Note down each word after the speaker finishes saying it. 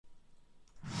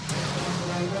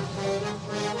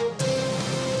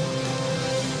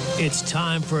It's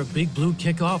time for a Big Blue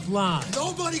Kickoff Live.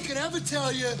 Nobody can ever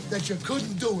tell you that you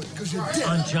couldn't do it because you did.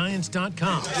 On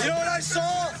Giants.com. You know what I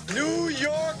saw? New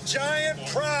York Giant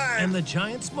Prime. And the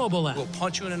Giants mobile app. We'll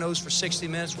punch you in the nose for 60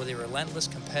 minutes with a relentless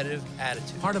competitive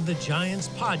attitude. Part of the Giants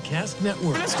Podcast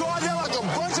Network. Let's go out there like a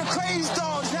bunch of crazy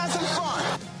dogs. Have some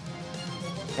fun.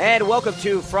 And welcome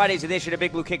to Friday's edition of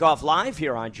Big Blue Kickoff Live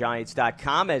here on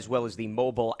Giants.com, as well as the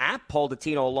mobile app. Paul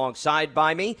Dottino alongside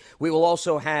by me. We will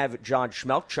also have John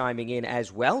Schmelk chiming in as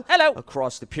well. Hello.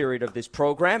 Across the period of this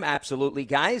program. Absolutely,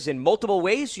 guys. In multiple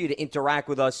ways for you to interact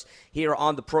with us here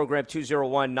on the program,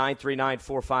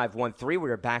 201-939-4513.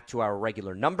 We are back to our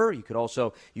regular number. You could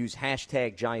also use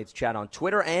hashtag Giants Chat on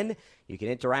Twitter, and you can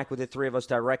interact with the three of us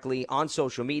directly on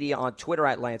social media, on Twitter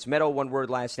at Lance Meadow, one word,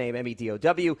 last name,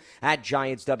 MEDOW, at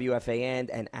Giants WFAN,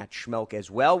 and at Schmelk as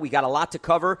well. We got a lot to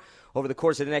cover over the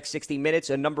course of the next 60 minutes.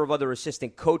 A number of other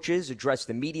assistant coaches addressed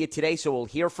the media today, so we'll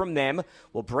hear from them.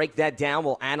 We'll break that down.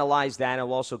 We'll analyze that, and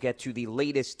we'll also get to the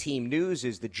latest team news.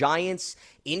 Is the Giants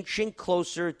inching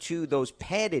closer to those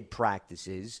padded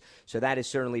practices? So that is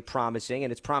certainly promising,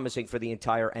 and it's promising for the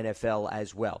entire NFL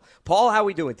as well. Paul, how are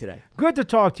we doing today? Good to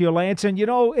talk to you, Lance. And,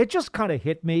 it just kind of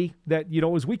hit me that,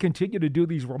 as we continue to do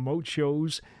these remote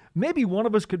shows, maybe one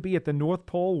of us could be at the North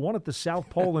Pole, one at the South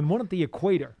Pole, and one at the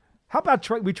equator. How about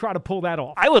we try to pull that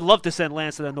off? I would love to send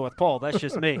Lance to the North Pole. That's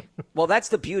just me. Well, that's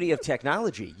the beauty of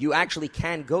technology. You actually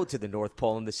can go to the North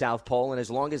Pole and the South Pole, and as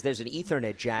long as there's an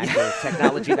Ethernet jack or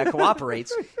technology that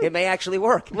cooperates, it may actually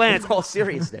work. Lance, in all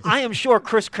seriousness. I am sure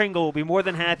Chris Kringle will be more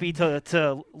than happy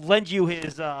to lend you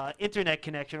his internet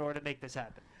connection in order to make this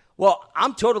happen. Well,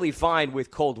 I'm totally fine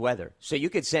with cold weather, so you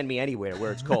could send me anywhere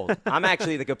where it's cold. I'm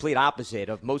actually the complete opposite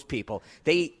of most people.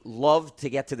 They love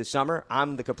to get to the summer.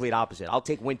 I'm the complete opposite. I'll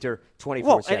take winter 24/7.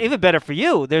 Well, and even better for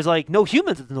you, there's no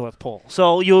humans at the North Pole.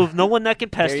 So you have no one that can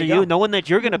pester you, no one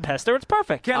that you're going to pester. It's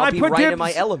perfect. I'll be right in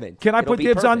my element. Can I put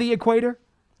dibs on the equator?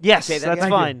 Yes, that's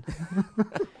fine.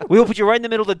 We will put you right in the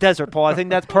middle of the desert, Paul. I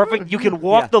think that's perfect. You can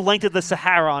walk the length of the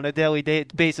Sahara on a daily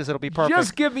basis. It'll be perfect.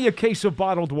 Just give me a case of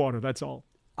bottled water, that's all.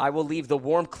 I will leave the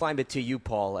warm climate to you,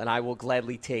 Paul, and I will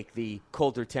gladly take the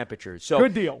colder temperatures. So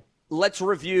good deal. Let's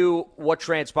review what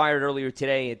transpired earlier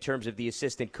today in terms of the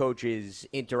assistant coaches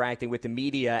interacting with the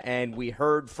media. And we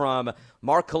heard from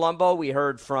Mark Colombo. We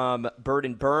heard from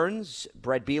Burden Burns,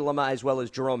 Brett Bielema, as well as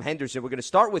Jerome Henderson. We're going to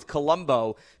start with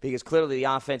Colombo because clearly the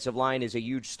offensive line is a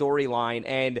huge storyline.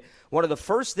 And one of the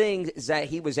first things that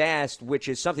he was asked, which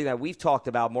is something that we've talked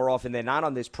about more often than not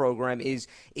on this program, is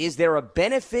there a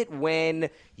benefit when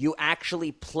you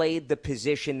actually played the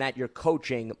position that you're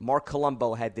coaching? Mark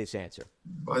Colombo had this answer.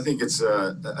 Well, I think it's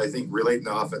relating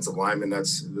to offensive linemen,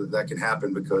 that can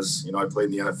happen because, I played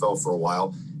in the NFL for a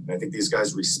while. And I think these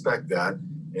guys respect that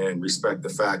and respect the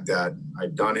fact that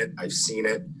I've done it, I've seen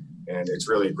it, and it's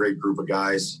really a great group of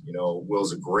guys.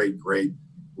 Will's a great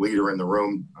leader in the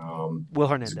room. Will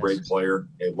Hernandez. He's a great player.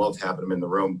 I love having him in the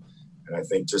room. And I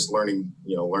think just learning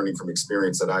from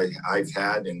experience that I've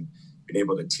had and been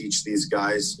able to teach these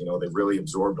guys, they've really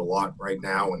absorbed a lot right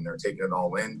now and they're taking it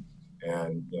all in.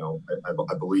 And,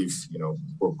 I believe,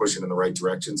 we're pushing in the right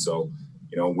direction. So,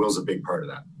 Will's a big part of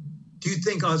that. Do you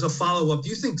think, as a follow-up, do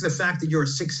you think the fact that you're a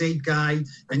 6'8" guy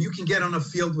and you can get on a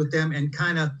field with them and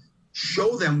kind of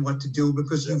show them what to do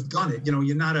because you've done it,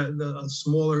 you're not a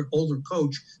smaller, older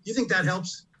coach, do you think that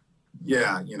helps?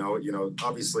 Yeah,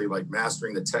 obviously like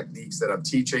mastering the techniques that I'm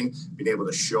teaching, being able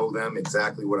to show them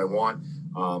exactly what I want,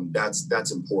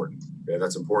 that's important. Yeah,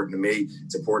 that's important to me.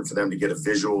 It's important for them to get a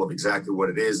visual of exactly what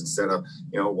it is instead of,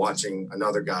 watching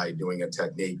another guy doing a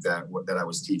technique that I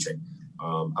was teaching.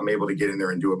 I'm able to get in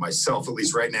there and do it myself, at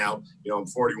least right now. I'm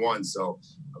 41, so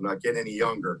I'm not getting any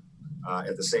younger.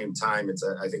 At the same time,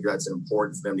 I think that's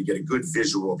important for them to get a good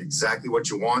visual of exactly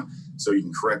what you want so you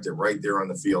can correct it right there on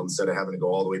the field instead of having to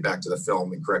go all the way back to the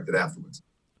film and correct it afterwards.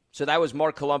 So that was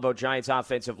Mark Colombo, Giants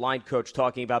offensive line coach,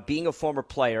 talking about being a former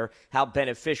player, how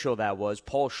beneficial that was.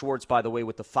 Paul Schwartz, by the way,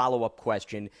 with the follow-up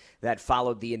question that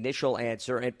followed the initial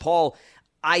answer. And, Paul,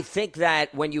 I think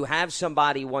that when you have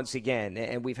somebody, once again,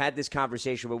 and we've had this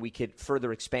conversation but we could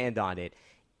further expand on it,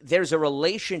 there's a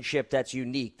relationship that's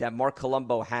unique that Mark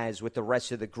Colombo has with the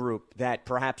rest of the group that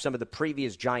perhaps some of the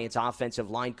previous Giants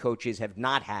offensive line coaches have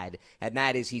not had, and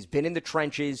that is he's been in the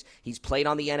trenches, he's played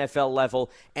on the NFL level,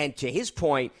 and to his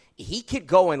point, he could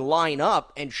go and line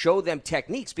up and show them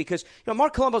techniques because,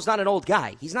 Mark Colombo's not an old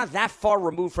guy. He's not that far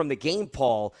removed from the game,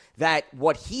 Paul, that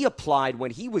what he applied when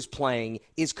he was playing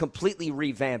is completely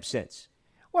revamped since.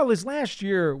 Well, his last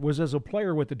year was as a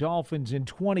player with the Dolphins in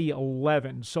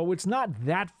 2011, so it's not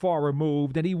that far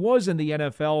removed, and he was in the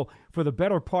NFL for the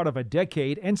better part of a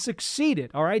decade and succeeded,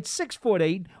 all right?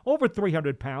 6'8", over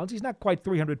 300 pounds. He's not quite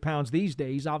 300 pounds these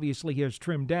days. Obviously, he has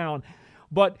trimmed down.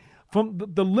 But from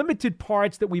the limited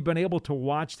parts that we've been able to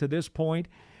watch to this point,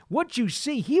 what you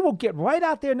see, he will get right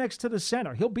out there next to the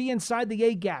center. He'll be inside the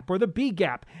A gap or the B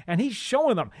gap, and he's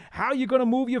showing them how you're going to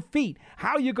move your feet,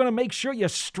 how you're going to make sure you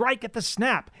strike at the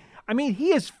snap. I mean,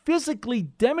 he is physically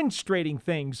demonstrating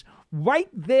things right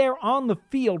there on the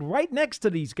field, right next to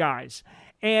these guys.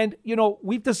 And, you know,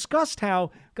 we've discussed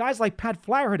how guys like Pat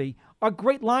Flaherty are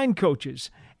great line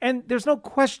coaches, and there's no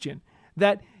question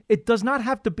that it does not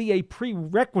have to be a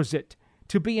prerequisite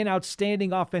to be an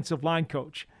outstanding offensive line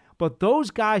coach. But those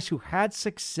guys who had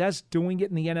success doing it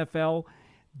in the NFL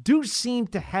do seem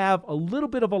to have a little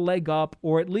bit of a leg up,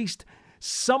 or at least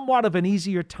somewhat of an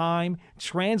easier time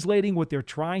translating what they're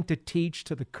trying to teach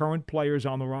to the current players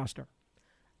on the roster.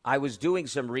 I was doing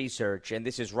some research, and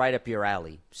this is right up your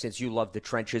alley, since you love the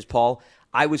trenches, Paul.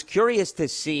 I was curious to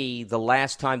see the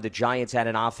last time the Giants had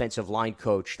an offensive line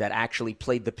coach that actually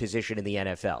played the position in the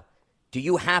NFL. Do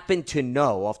you happen to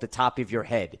know off the top of your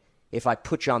head, if I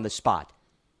put you on the spot,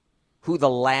 who the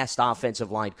last offensive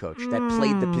line coach that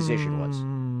played the position was?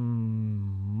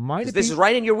 This is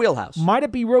right in your wheelhouse. Might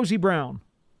it be Rosie Brown?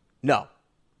 No,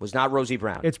 was not Rosie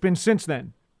Brown. It's been since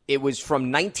then. It was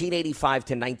from 1985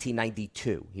 to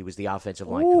 1992. He was the offensive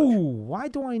line coach. Ooh, why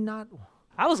do I not?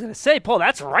 I was going to say, Paul,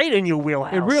 that's right in your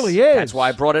wheelhouse. It really is. That's why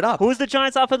I brought it up. Who was the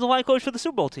Giants' offensive line coach for the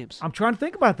Super Bowl teams? I'm trying to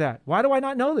think about that. Why do I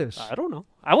not know this? I don't know.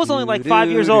 I was only like 5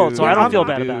 years old, so I don't feel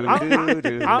bad about it.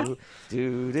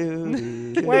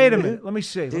 Wait a minute. Let me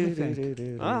see. Let me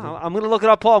think. I'm going to look it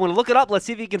up, Paul. I'm going to look it up. Let's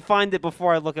see if you can find it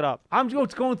before I look it up. I'm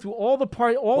just going through all the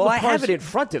parts. Well, I have it in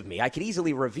front of me. I could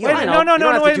easily reveal it. No, you don't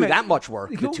have to do minute. that much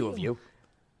work, the two of you.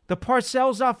 The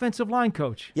Parcells offensive line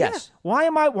coach. Yes. Yeah. Why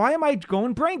am I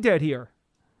going brain dead here?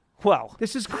 Well,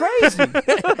 this is crazy.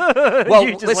 Well,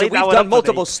 listen, we've done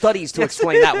multiple studies to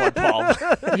explain that one,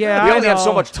 Paul. Yeah, we only have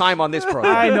so much time on this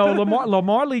program. I know.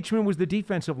 Lamar Leachman was the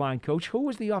defensive line coach. Who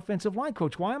was the offensive line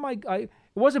coach? Why am I it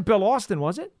wasn't Bill Austin,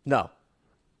 was it? No.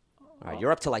 All right,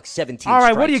 you're up to like 17 All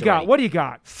right, what do you strikes got? already. What do you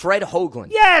got? Fred Hoagland.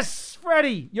 Yes,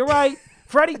 Freddie. You're right.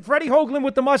 Freddie Hoagland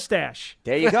with the mustache.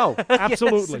 There you go.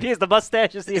 Absolutely. Yes, the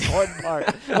mustache is the important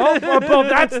part. well,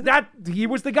 that's he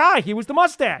was the guy. He was the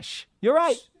mustache. You're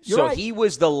right. So he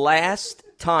was the last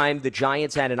time the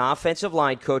Giants had an offensive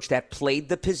line coach that played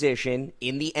the position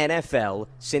in the NFL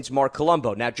since Mark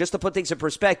Colombo. Now, just to put things in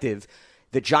perspective,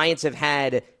 the Giants have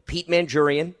had Pete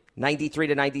Manjurian, 93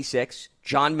 to 96,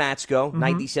 John Matsko,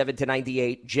 97 to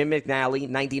 98, Jim McNally,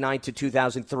 99 to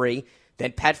 2003,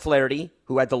 then Pat Flaherty,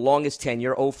 who had the longest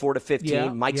tenure, 04 to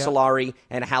 15, Mike Solari,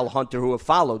 and Hal Hunter, who have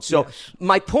followed. So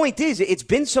my point is, it's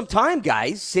been some time,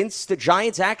 guys, since the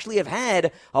Giants actually have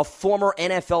had a former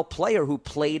NFL player who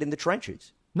played in the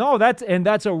trenches. No,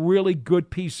 that's a really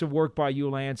good piece of work by you,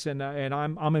 Lance, and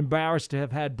I'm embarrassed to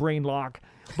have had brain lock.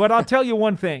 But I'll tell you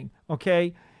one thing,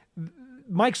 okay?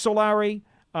 Mike Solari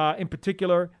in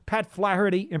particular, Pat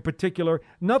Flaherty in particular,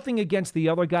 nothing against the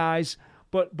other guys,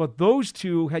 but those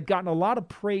two had gotten a lot of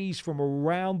praise from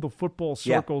around the football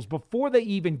circles before they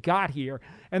even got here.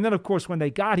 And then, of course, when they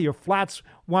got here, Flats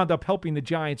wound up helping the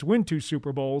Giants win 2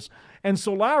 Super Bowls. And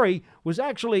Solari was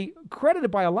actually credited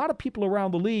by a lot of people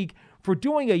around the league for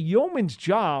doing a yeoman's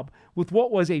job with what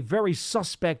was a very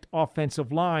suspect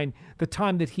offensive line the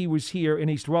time that he was here in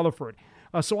East Rutherford.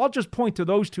 So I'll just point to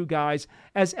those two guys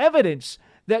as evidence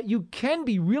that you can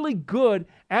be really good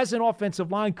as an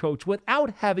offensive line coach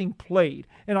without having played.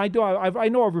 And I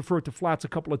know I've referred to Flats a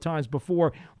couple of times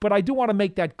before, but I do want to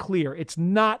make that clear. It's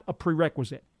not a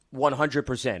prerequisite.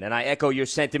 100%. And I echo your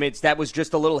sentiments. That was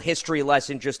just a little history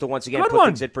lesson just to once again Good put one.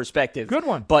 things in perspective. Good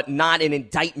one. But not an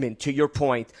indictment, to your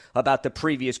point, about the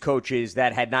previous coaches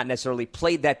that had not necessarily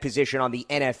played that position on the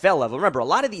NFL level. Remember, a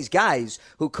lot of these guys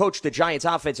who coached the Giants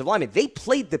offensive linemen, they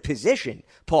played the position,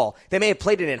 Paul. They may have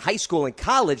played it in high school and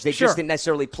college. They just didn't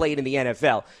necessarily play it in the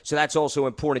NFL. So that's also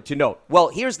important to note. Well,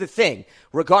 here's the thing.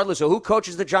 Regardless of who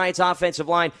coaches the Giants offensive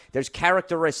line, there's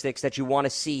characteristics that you want to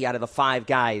see out of the 5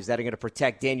 guys that are going to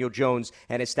protect Daniel Jones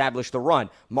and establish the run.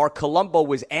 Mark Colombo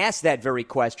was asked that very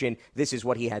question. This is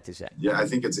what he had to say. Yeah, I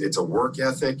think it's a work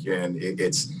ethic, and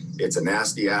it's a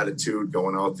nasty attitude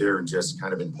going out there and just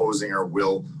kind of imposing our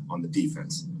will on the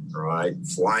defense. All right,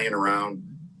 flying around.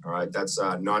 All right, that's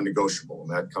non-negotiable.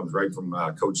 That comes right from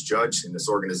Coach Judge in this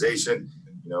organization.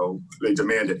 You know, they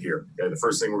demand it here. Okay? The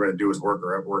first thing we're going to do is work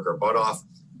our butt off,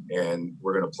 and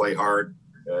we're going to play hard.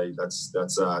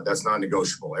 That's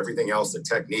non-negotiable. Everything else, the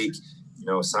technique,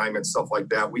 assignments, stuff like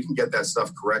that. We can get that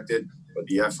stuff corrected, but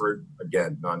the effort,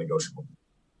 again, non-negotiable.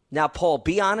 Now, Paul,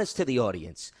 be honest to the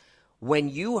audience. When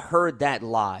you heard that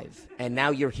live and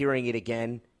now you're hearing it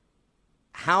again,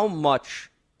 how much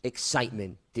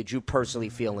excitement did you personally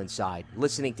feel inside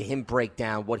listening to him break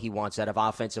down what he wants out of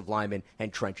offensive linemen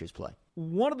and trenches play?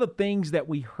 One of the things that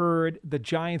we heard the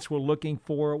Giants were looking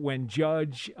for when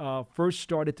Judge first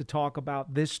started to talk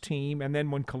about this team, and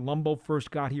then when Colombo first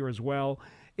got here as well,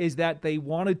 is that they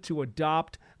wanted to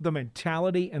adopt the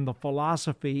mentality and the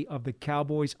philosophy of the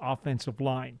Cowboys' offensive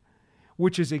line,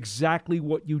 which is exactly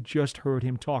what you just heard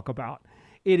him talk about.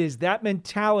 It is that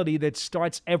mentality that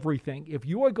starts everything. If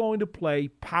you are going to play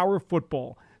power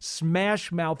football,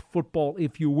 smash mouth football,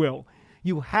 if you will,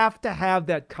 you have to have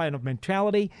that kind of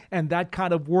mentality and that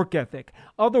kind of work ethic.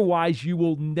 Otherwise, you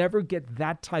will never get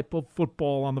that type of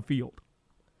football on the field.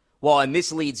 Well, and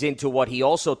this leads into what he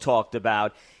also talked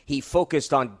about. He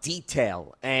focused on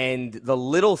detail and the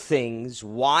little things,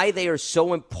 why they are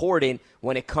so important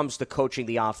when it comes to coaching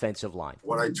the offensive line.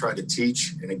 What I try to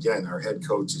teach, and again, our head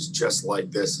coach is just like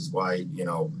this, is why,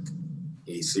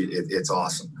 it's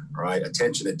awesome, all right?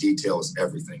 Attention to detail is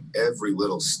everything. Every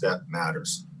little step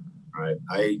matters, all right?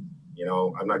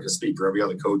 I'm not going to speak for every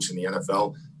other coach in the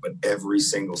NFL, but every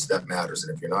single step matters.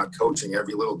 And if you're not coaching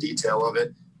every little detail of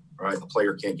it, all right, the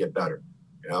player can't get better.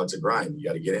 It's a grind. You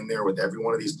got to get in there with every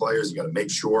one of these players. You got to make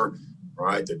sure, all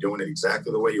right, they're doing it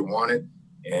exactly the way you want it.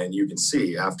 And you can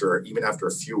see even after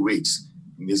a few weeks,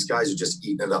 these guys are just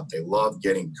eating it up. They love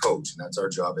getting coached, and that's our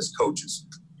job as coaches.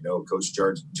 Coach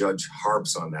Judge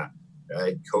harps on that.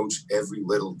 Right? Coach every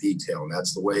little detail, and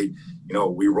that's the way,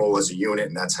 we roll as a unit,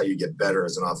 and that's how you get better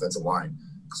as an offensive line.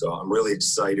 So I'm really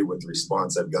excited with the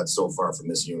response I've got so far from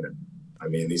this unit. I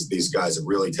mean, these guys have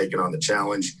really taken on the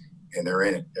challenge, and they're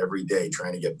in it every day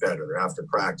trying to get better. They're after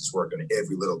practice working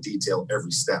every little detail,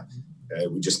 every step.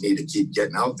 We just need to keep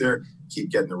getting out there, keep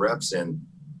getting the reps, and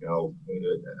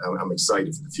I'm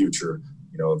excited for the future,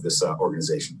 of this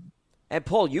organization. And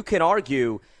Paul, you can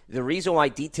argue the reason why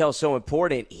detail is so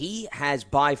important, he has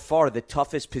by far the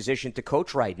toughest position to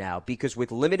coach right now because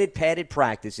with limited padded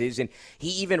practices, and he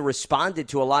even responded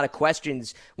to a lot of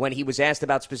questions when he was asked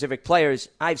about specific players,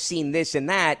 I've seen this and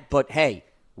that, but hey,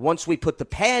 once we put the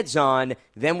pads on,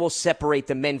 then we'll separate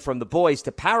the men from the boys,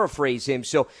 to paraphrase him.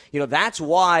 So, that's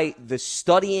why the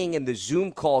studying and the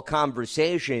Zoom call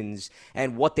conversations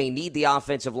and what they need the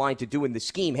offensive line to do in the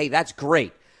scheme, hey, that's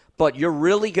great. But you're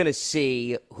really going to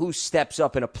see who steps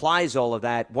up and applies all of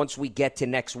that once we get to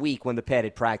next week when the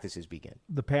padded practices begin.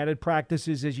 The padded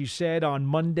practices, as you said, on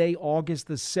Monday, August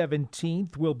the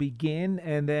 17th will begin.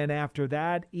 And then after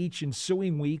that, each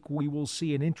ensuing week, we will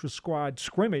see an intra-squad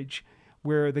scrimmage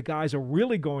where the guys are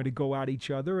really going to go at each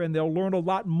other, and they'll learn a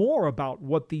lot more about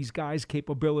what these guys'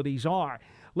 capabilities are.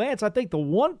 Lance, I think the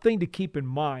one thing to keep in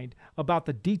mind about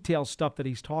the detail stuff that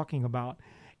he's talking about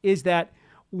is that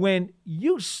when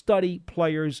you study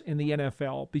players in the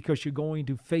NFL because you're going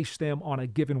to face them on a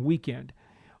given weekend,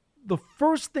 the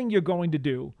first thing you're going to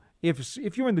do,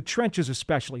 if you're in the trenches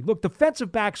especially, look,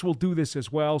 defensive backs will do this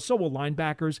as well, so will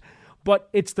linebackers, but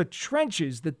it's the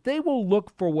trenches that they will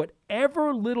look for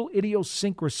whatever little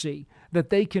idiosyncrasy that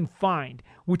they can find,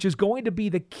 which is going to be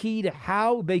the key to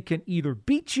how they can either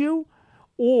beat you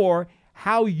or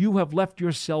how you have left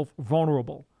yourself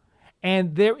vulnerable.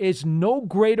 And there is no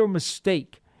greater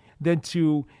mistake than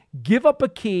to give up a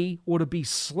key or to be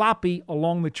sloppy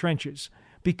along the trenches,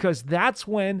 because that's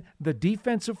when the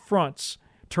defensive fronts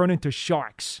turn into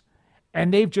sharks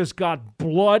and they've just got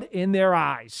blood in their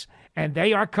eyes and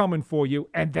they are coming for you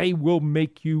and they will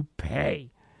make you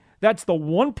pay. That's the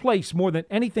one place more than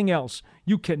anything else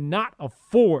you cannot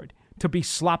afford to be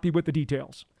sloppy with the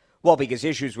details. Well, because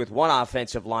issues with one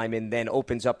offensive lineman then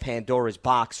opens up Pandora's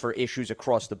box for issues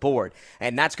across the board.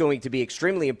 And that's going to be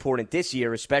extremely important this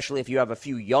year, especially if you have a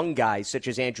few young guys such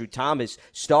as Andrew Thomas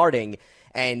starting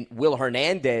and Will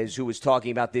Hernandez, who was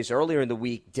talking about this earlier in the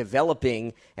week,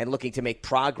 developing and looking to make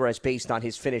progress based on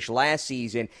his finish last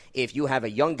season. If you have a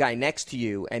young guy next to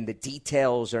you and the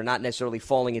details are not necessarily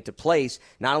falling into place,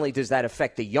 not only does that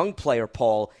affect the young player,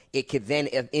 Paul, it could then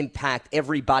impact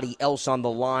everybody else on the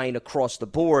line across the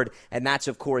board. And that's,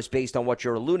 of course, based on what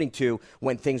you're alluding to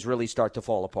when things really start to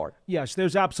fall apart. Yes,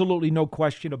 there's absolutely no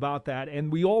question about that. And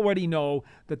we already know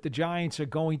that the Giants are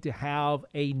going to have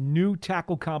a new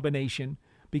tackle combination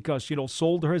because,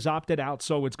 Solder has opted out,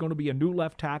 so it's going to be a new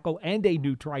left tackle and a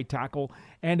new right tackle.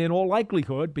 And in all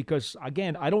likelihood, because,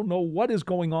 again, I don't know what is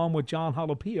going on with John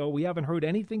Jalapeno. We haven't heard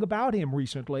anything about him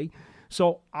recently.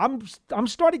 So I'm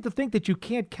starting to think that you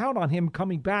can't count on him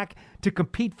coming back to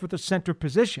compete for the center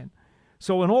position.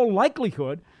 So in all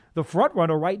likelihood, the front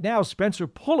runner right now, Spencer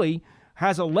Pulley,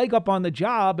 has a leg up on the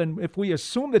job, and if we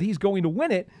assume that he's going to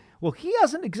win it, well, he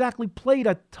hasn't exactly played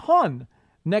a ton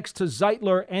next to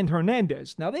Zeitler and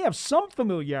Hernandez. Now, they have some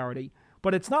familiarity,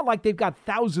 but it's not like they've got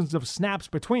thousands of snaps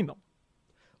between them.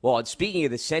 Well, and speaking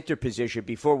of the center position,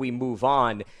 before we move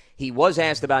on, he was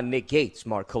asked about Nick Gates,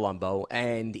 Mark Colombo,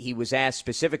 and he was asked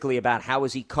specifically about how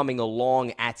is he coming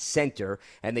along at center,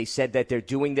 and they said that they're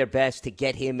doing their best to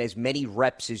get him as many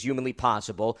reps as humanly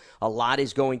possible. A lot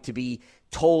is going to be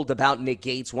told about Nick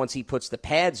Gates once he puts the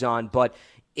pads on, but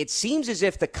it seems as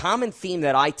if the common theme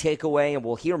that I take away, and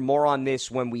we'll hear more on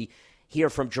this when we hear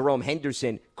from Jerome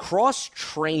Henderson,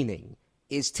 cross-training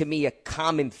is to me a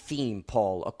common theme,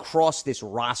 Paul, across this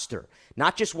roster.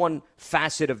 Not just one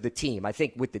facet of the team. I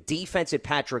think with the defense at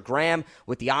Patrick Graham,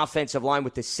 with the offensive line,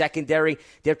 with the secondary,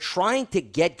 they're trying to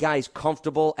get guys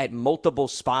comfortable at multiple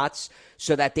spots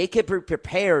so that they can be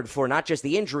prepared for not just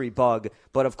the injury bug,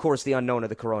 but of course the unknown of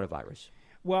the coronavirus.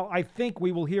 Well, I think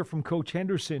we will hear from Coach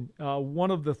Henderson.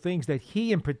 One of the things that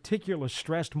he in particular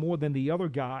stressed more than the other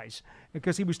guys,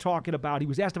 because he was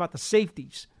asked about the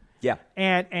safeties. Yeah.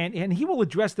 And he will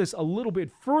address this a little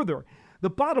bit further.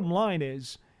 The bottom line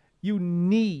is you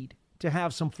need to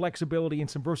have some flexibility and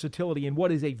some versatility in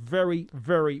what is a very,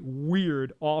 very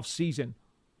weird offseason.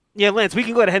 Yeah, Lance, we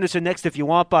can go to Henderson next if you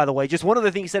want, by the way. Just one other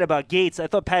thing he said about Gates. I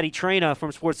thought Patty Traina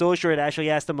from Sports Illustrated actually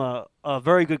asked him a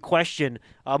very good question,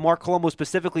 Mark Colombo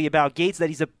specifically, about Gates, that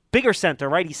he's a bigger center,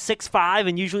 right? He's 6'5",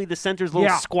 and usually the center's a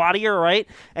little squattier, right?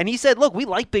 And he said, look, we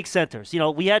like big centers. You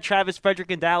know, we had Travis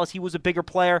Frederick in Dallas. He was a bigger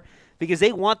player because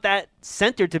they want that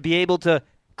center to be able to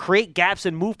create gaps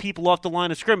and move people off the line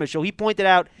of scrimmage. So he pointed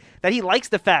out that he likes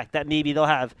the fact that maybe they'll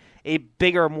have a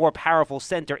bigger, more powerful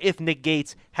center if Nick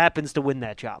Gates happens to win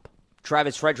that job.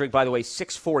 Travis Frederick, by the way,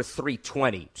 6'4",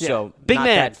 320. Yeah. So big not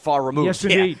man. that far removed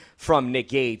Yes, from Nick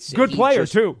Gates. Good He player,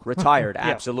 just too. Retired, Yeah,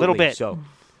 absolutely. little bit. So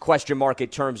question mark in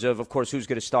terms of course, who's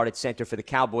going to start at center for the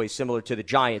Cowboys, similar to the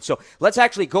Giants. So let's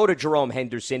actually go to Jerome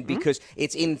Henderson because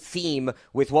it's in theme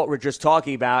with what we're just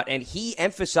talking about. And he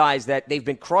emphasized that they've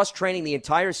been cross-training the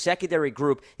entire secondary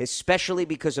group, especially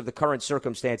because of the current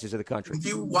circumstances of the country. If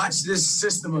you watch this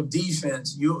system of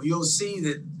defense, you'll see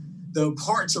that the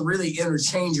parts are really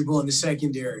interchangeable in the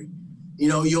secondary. You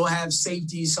know, you'll have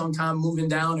safeties sometime moving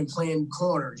down and playing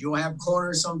corners. You'll have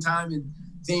corners sometime and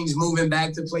things moving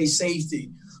back to play safety.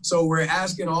 So we're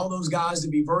asking all those guys to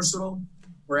be versatile.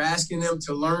 We're asking them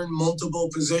to learn multiple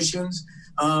positions.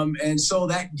 And so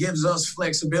that gives us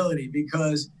flexibility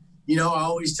because, you know, I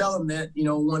always tell them that, you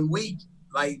know, 1 week,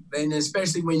 and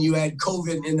especially when you add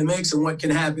COVID in the mix and what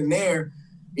can happen there,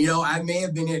 you know, I may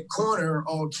have been at corner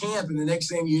all camp and the next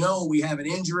thing you know, we have an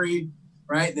injury,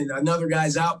 right? And another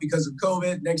guy's out because of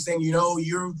COVID. Next thing you know,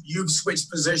 you've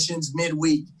switched positions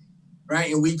midweek,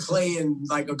 right? And we play in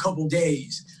like a couple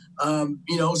days.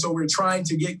 You know, so we're trying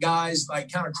to get guys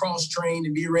like kind of cross-trained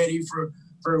and be ready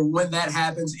for when that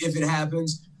happens, if it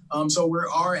happens. So we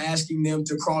are asking them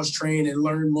to cross-train and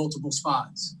learn multiple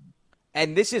spots.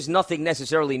 And this is nothing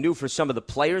necessarily new for some of the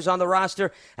players on the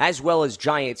roster, as well as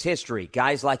Giants history.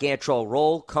 Guys like Antrel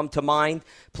Rolle come to mind,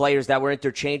 players that were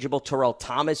interchangeable. Terrell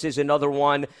Thomas is another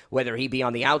one, whether he be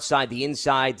on the outside, the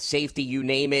inside, safety, you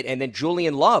name it. And then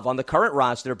Julian Love on the current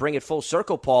roster, bring it full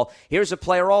circle, Paul. Here's a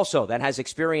player also that has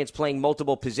experience playing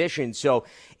multiple positions. So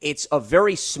it's a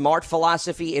very smart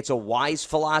philosophy. It's a wise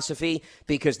philosophy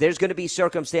because there's going to be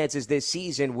circumstances this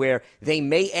season where they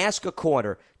may ask a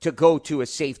corner to go to a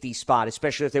safety spot,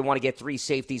 especially if they want to get 3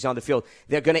 safeties on the field.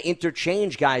 They're going to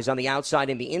interchange guys on the outside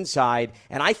and the inside.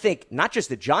 And I think not just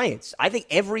the Giants, I think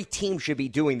every team should be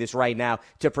doing this right now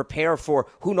to prepare for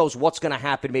who knows what's going to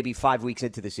happen maybe 5 weeks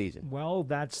into the season. Well,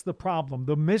 that's the problem.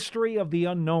 The mystery of the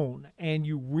unknown. And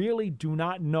you really do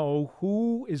not know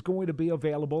who is going to be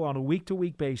available on a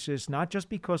week-to-week basis, not just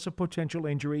because of potential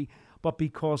injury, but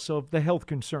because of the health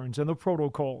concerns and the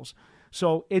protocols.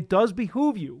 So it does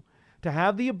behoove you to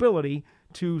have the ability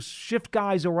to shift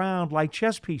guys around like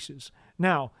chess pieces.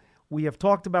 Now, we have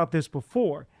talked about this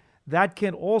before. That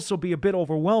can also be a bit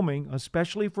overwhelming,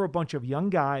 especially for a bunch of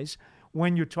young guys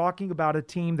when you're talking about a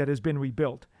team that has been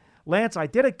rebuilt. Lance, I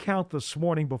did a count this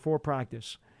morning before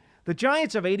practice. The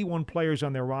Giants have 81 players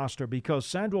on their roster because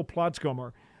Sandro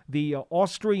Platzkummer, the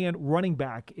Austrian running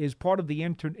back, is part of the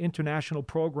international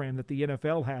program that the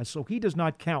NFL has, so he does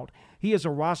not count. He has a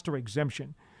roster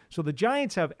exemption. So the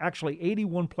Giants have actually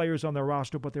 81 players on their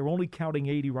roster, but they're only counting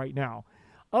 80 right now.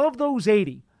 Of those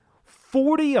 80,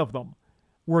 40 of them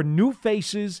were new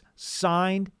faces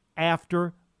signed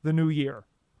after the new year.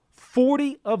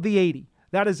 40 of the 80.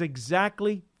 That is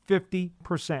exactly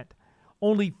 50%.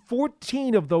 Only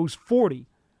 14 of those 40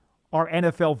 are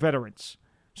NFL veterans.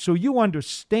 So you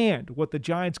understand what the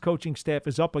Giants coaching staff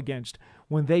is up against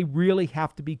when they really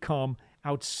have to become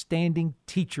outstanding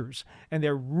teachers. And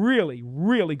they're really,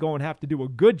 really going to have to do a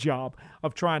good job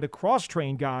of trying to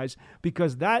cross-train guys,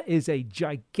 because that is a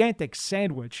gigantic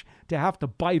sandwich to have to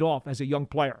bite off as a young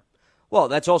player. Well,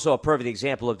 that's also a perfect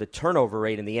example of the turnover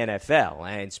rate in the NFL,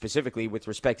 and specifically with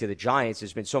respect to the Giants,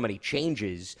 there's been so many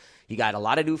changes. You got a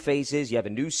lot of new faces, you have a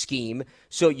new scheme,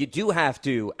 so you do have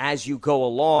to, as you go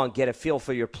along, get a feel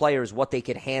for your players, what they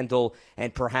can handle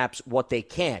and perhaps what they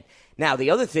can't. Now, the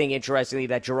other thing, interestingly,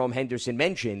 that Jerome Henderson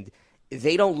mentioned,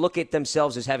 they don't look at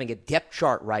themselves as having a depth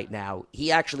chart right now.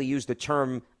 He actually used the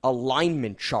term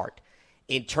alignment chart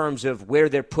in terms of where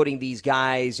they're putting these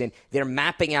guys, and they're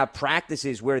mapping out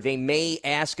practices where they may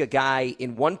ask a guy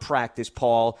in one practice,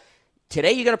 Paul,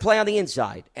 today you're going to play on the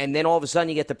inside, and then all of a sudden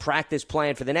you get the practice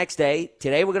plan for the next day.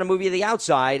 Today we're going to move you to the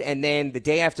outside, and then the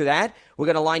day after that we're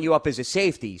going to line you up as a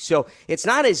safety. So it's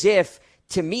not as if,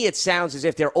 to me, it sounds as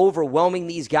if they're overwhelming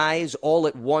these guys all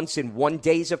at once in one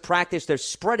days of practice. They're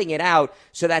spreading it out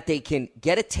so that they can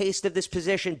get a taste of this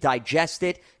position, digest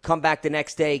it, come back the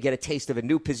next day, get a taste of a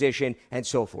new position, and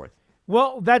so forth.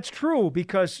 Well, that's true,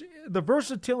 because the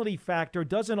versatility factor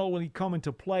doesn't only come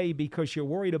into play because you're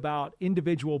worried about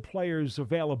individual players'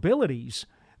 availabilities.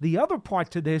 The other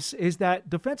part to this is that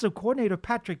defensive coordinator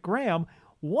Patrick Graham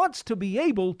wants to be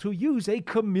able to use a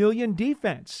chameleon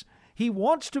defense. He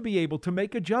wants to be able to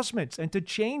make adjustments and to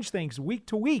change things week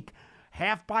to week,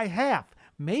 half by half,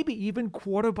 maybe even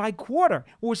quarter by quarter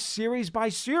or series by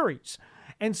series.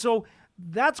 And so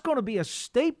that's going to be a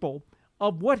staple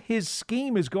of what his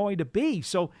scheme is going to be.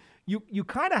 So you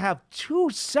kind of have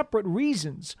two separate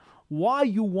reasons why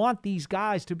you want these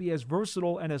guys to be as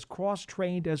versatile and as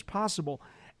cross-trained as possible.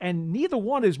 And neither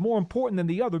one is more important than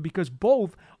the other, because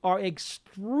both are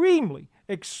extremely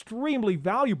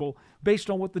valuable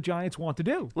based on what the Giants want to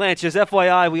do. Lance, just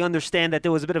FYI, we understand that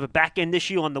there was a bit of a back-end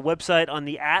issue on the website, on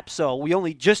the app, so we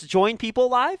only just joined people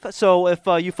live. So if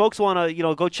you folks want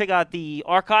to, go check out the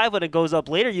archive when it goes up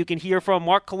later, you can hear from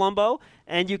Mark Colombo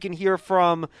and you can hear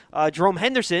from Jerome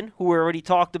Henderson, who we already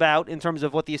talked about in terms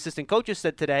of what the assistant coaches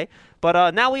said today.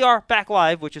 But now we are back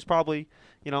live, which is probably,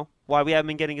 why we haven't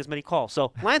been getting as many calls.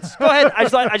 So, Lance, go ahead. I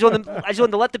just wanted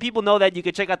to let the people know that you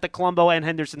can check out the Colombo and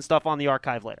Henderson stuff on the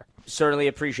archive later. Certainly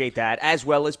appreciate that, as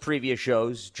well as previous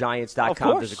shows.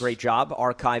 Giants.com does a great job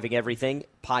archiving everything,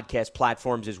 podcast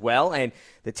platforms as well. And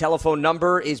the telephone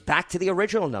number is back to the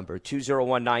original number,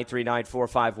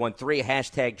 201-939-4513,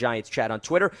 hashtag Giants Chat on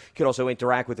Twitter. You can also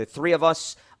interact with the three of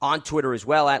us on Twitter as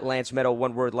well, at Lance Meadow,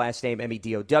 one word, last name,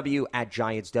 MEDOW, at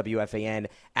Giants, WFAN,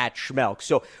 at Schmelk.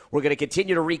 So we're going to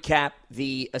continue to recap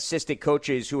the assistant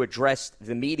coaches who addressed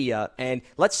the media. And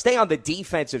let's stay on the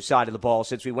defensive side of the ball,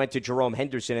 since we went to Jerome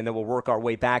Henderson, and then we'll work our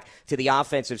way back to the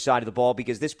offensive side of the ball,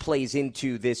 because this plays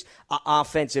into this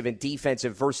offensive and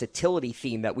defensive versatility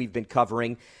theme that we've been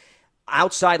covering.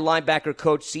 Outside linebacker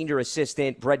coach, senior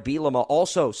assistant Bret Bielema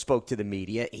also spoke to the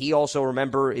media. He also,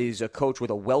 remember, is a coach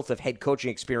with a wealth of head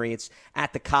coaching experience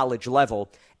at the college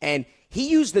level. And he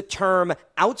used the term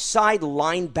outside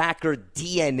linebacker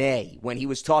DNA when he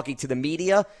was talking to the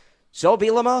media. So,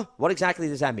 Bielema, what exactly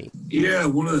does that mean? Yeah,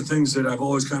 one of the things that I've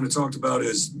always kind of talked about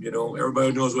is,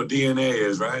 everybody knows what DNA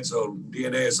is, right? So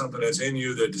DNA is something that's in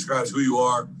you that describes who you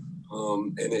are,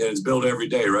 and it's built every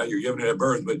day, right? You're given it at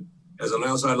birth, but as an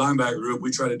outside linebacker group, we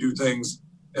try to do things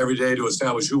every day to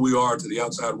establish who we are to the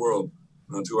outside world,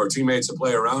 to our teammates that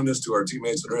play around us, to our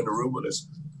teammates that are in the room with us.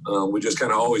 We just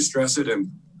kind of always stress it.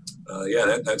 And,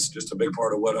 that's just a big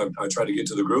part of what I try to get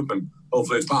to the group. And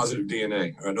hopefully it's positive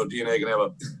DNA. I know DNA can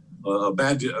have a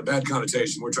bad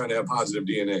connotation. We're trying to have positive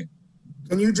DNA.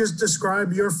 Can you just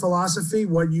describe your philosophy,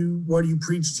 what you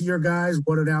preach to your guys,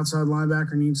 what an outside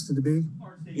linebacker needs to be?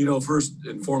 First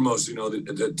and foremost,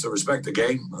 to respect the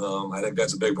game. I think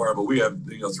that's a big part. But we have,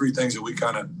 three things that we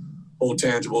kind of hold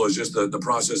tangible is just the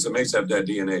process that makes that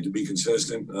DNA, to be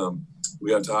consistent.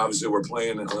 We have to, obviously, we're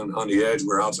playing on the edge.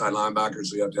 We're outside linebackers,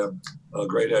 so you have to have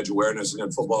great edge awareness. And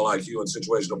then football IQ and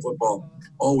situational football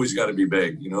always got to be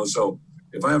big, So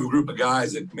if I have a group of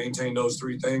guys that maintain those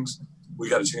three things, we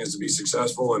got a chance to be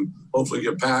successful and hopefully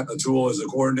give Pat a tool as a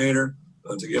coordinator,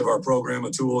 to give our program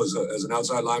a tool as an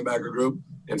outside linebacker group,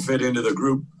 and fit into the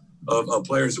group of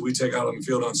players that we take out on the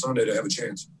field on Sunday to have a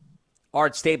chance.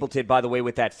 Art Stapleton, by the way,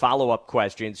 with that follow-up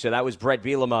question. So that was Bret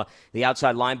Bielema, the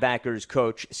outside linebackers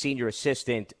coach, senior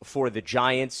assistant for the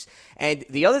Giants. And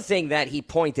the other thing that he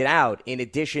pointed out, in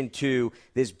addition to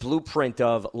this blueprint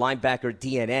of linebacker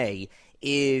DNA,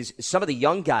 is some of the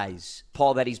young guys,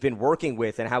 Paul, that he's been working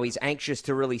with and how he's anxious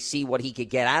to really see what he could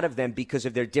get out of them because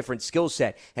of their different skill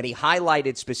set. And he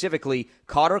highlighted specifically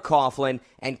Carter Coughlin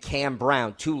and Cam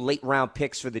Brown, 2 late-round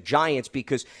picks for the Giants,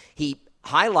 because he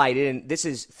highlighted, and this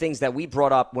is things that we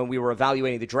brought up when we were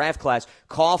evaluating the draft class,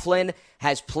 Coughlin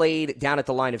has played down at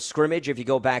the line of scrimmage if you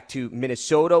go back to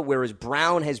Minnesota, whereas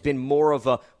Brown has been more of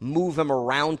a move him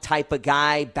around type of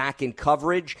guy back in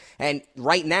coverage. And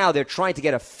right now they're trying to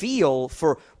get a feel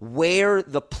for where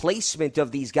the placement of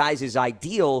these guys is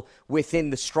ideal within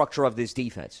the structure of this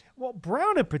defense. Well,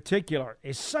 Brown in particular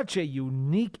is such a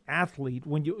unique athlete.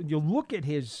 When you look at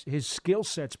his skill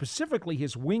set, specifically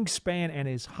his wingspan and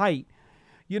his height,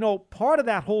 you know, part of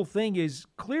that whole thing is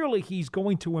clearly he's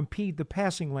going to impede the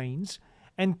passing lanes,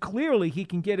 and clearly he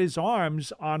can get his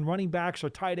arms on running backs or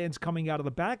tight ends coming out of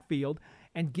the backfield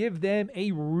and give them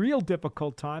a real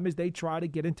difficult time as they try to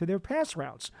get into their pass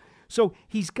routes. So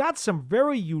he's got some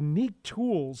very unique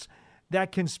tools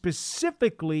that can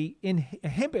specifically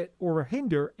inhibit or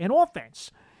hinder an offense.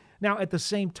 Now, at the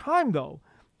same time, though,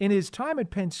 in his time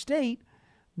at Penn State,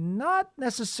 not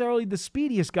necessarily the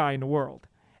speediest guy in the world.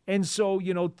 And so,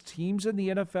 you know, teams in the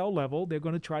NFL level, they're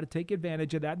going to try to take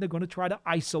advantage of that. And they're going to try to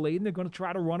isolate him. They're going to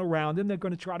try to run around him. They're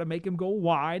going to try to make him go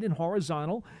wide and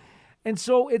horizontal. And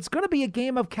so it's going to be a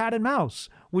game of cat and mouse,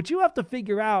 which you have to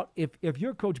figure out if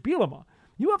you're Coach Bielema.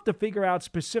 You have to figure out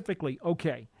specifically,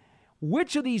 okay,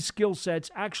 which of these skill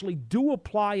sets actually do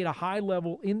apply at a high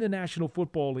level in the National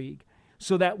Football League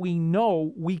so that we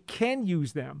know we can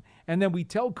use them. And then we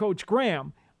tell Coach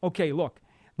Graham, okay, look,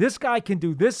 this guy can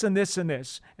do this and this and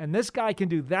this, and this guy can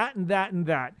do that and that and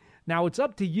that. Now, it's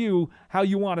up to you how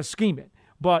you want to scheme it.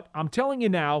 But I'm telling you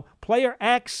now, player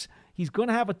X, he's going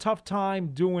to have a tough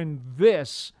time doing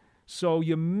this, so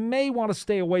you may want to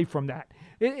stay away from that.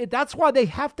 That's why they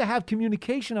have to have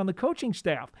communication on the coaching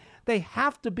staff. They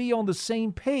have to be on the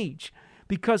same page,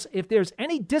 because if there's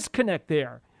any disconnect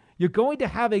there, you're going to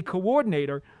have a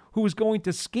coordinator who is going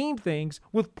to scheme things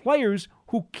with players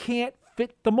who can't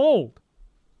fit the mold.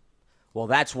 Well,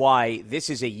 that's why this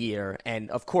is a year, and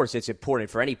of course it's important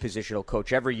for any positional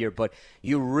coach every year, but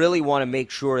you really want to make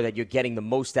sure that you're getting the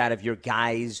most out of your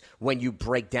guys when you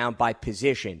break down by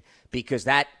position, because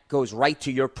that goes right to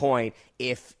your point.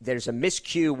 If there's a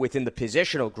miscue within the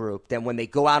positional group, then when they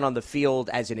go out on the field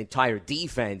as an entire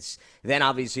defense, then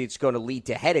obviously it's going to lead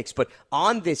to headaches. But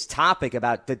on this topic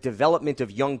about the development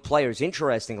of young players,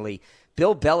 interestingly,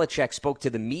 Bill Belichick spoke to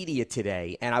the media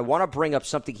today, and I want to bring up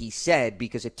something he said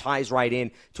because it ties right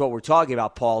in to what we're talking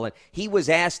about, Paul. And he was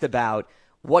asked about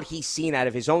what he's seen out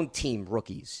of his own team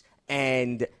rookies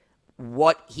and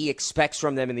what he expects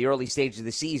from them in the early stages of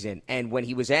the season. And when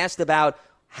he was asked about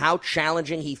how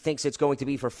challenging he thinks it's going to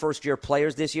be for first-year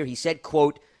players this year, he said,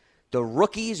 quote, "The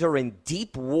rookies are in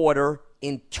deep water,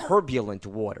 in turbulent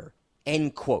water,"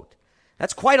 end quote.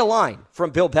 That's quite a line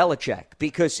from Bill Belichick,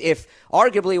 because if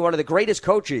arguably one of the greatest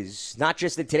coaches, not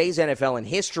just in today's NFL, in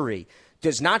history,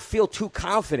 does not feel too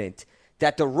confident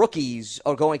that the rookies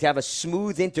are going to have a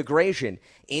smooth integration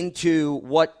into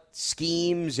what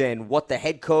schemes and what the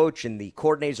head coach and the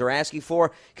coordinators are asking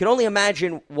for, can only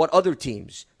imagine what other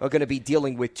teams are going to be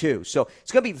dealing with too. So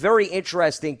it's going to be very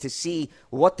interesting to see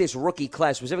what this rookie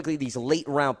class, specifically these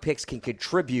late-round picks, can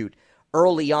contribute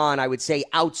early on, I would say,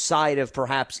 outside of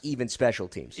perhaps even special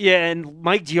teams. Yeah, and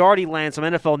Mike Giardi, Lance, on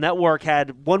NFL Network,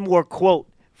 had one more quote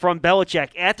from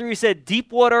Belichick. After he said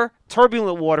deep water,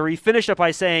 turbulent water, he finished up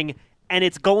by saying, "and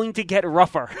it's going to get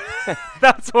rougher."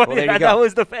 That's what that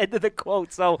was the end of the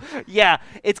quote. So, yeah,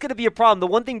 it's going to be a problem. The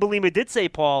one thing Bielema did say,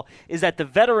 Paul, is that the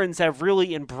veterans have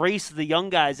really embraced the young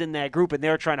guys in that group, and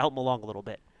they're trying to help them along a little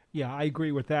bit. Yeah, I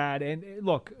agree with that. And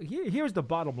look, here's the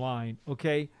bottom line,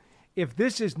 okay? If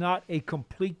this is not a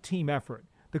complete team effort,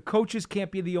 the coaches can't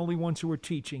be the only ones who are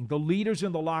teaching. The leaders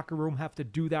in the locker room have to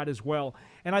do that as well.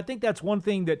 And I think that's one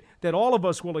thing that all of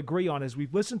us will agree on as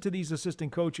we've listened to these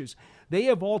assistant coaches. They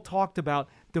have all talked about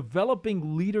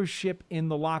developing leadership in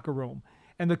the locker room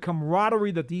and the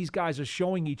camaraderie that these guys are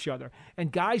showing each other,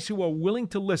 and guys who are willing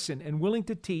to listen and willing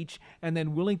to teach and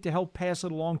then willing to help pass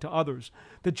it along to others.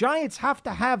 The Giants have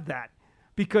to have that,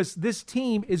 because this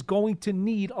team is going to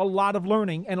need a lot of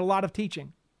learning and a lot of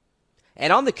teaching.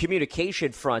 And on the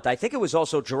communication front, I think it was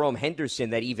also Jerome Henderson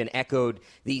that even echoed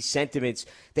these sentiments.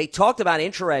 They talked about,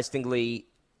 interestingly,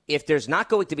 if there's not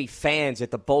going to be fans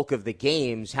at the bulk of the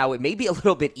games, how it may be a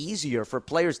little bit easier for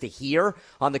players to hear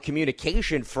on the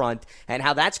communication front, and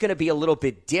how that's going to be a little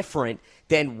bit different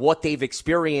than what they've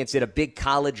experienced at a big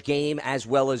college game, as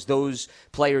well as those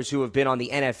players who have been on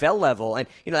the NFL level. And,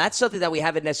 you know, that's something that we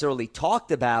haven't necessarily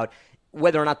talked about.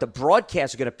 whether or not the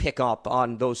broadcasts are going to pick up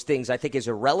on those things, I think is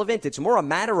irrelevant. It's more a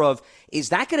matter of, is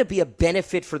that going to be a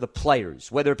benefit for the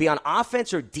players, whether it be on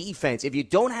offense or defense? If you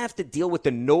don't have to deal with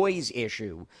the noise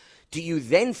issue, do you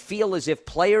then feel as if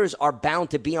players are bound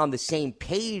to be on the same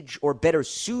page or better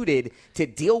suited to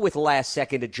deal with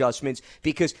last-second adjustments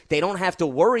because they don't have to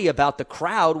worry about the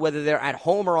crowd, whether they're at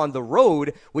home or on the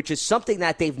road, which is something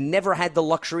that they've never had the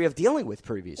luxury of dealing with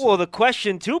previously? Well, the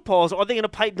question, too, Paul, is are they going to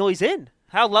pipe noise in?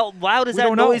 How loud is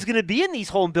that noise going to be in these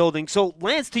home buildings? So,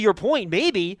 Lance, to your point,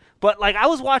 maybe. But, like, I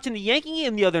was watching the Yankee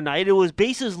game the other night. It was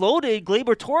bases loaded.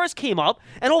 Gleyber Torres came up.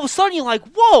 And all of a sudden, you're like,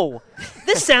 whoa,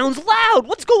 this sounds loud.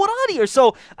 What's going on here?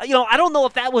 So, I don't know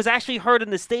if that was actually heard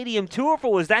in the stadium, too, or if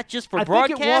it was that just for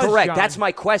broadcast. Correct. John. That's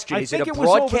my question. Is it a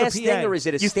broadcast thing or is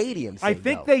it a stadium thing? I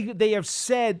think they have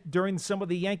said during some of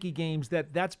the Yankee games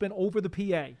that that's been over the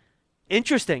PA.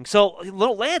 Interesting. So,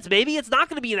 little Lance, maybe it's not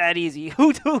going to be that easy.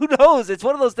 Who knows? It's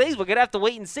one of those things we're going to have to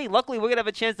wait and see. Luckily, we're going to have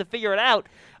a chance to figure it out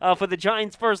for the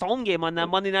Giants' first home game on that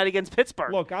Monday night against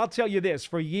Pittsburgh. Look, I'll tell you this.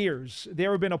 For years,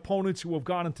 there have been opponents who have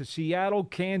gone into Seattle,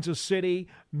 Kansas City,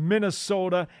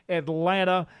 Minnesota,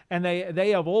 Atlanta, and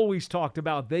they have always talked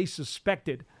about, they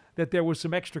suspected that there was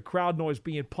some extra crowd noise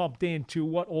being pumped into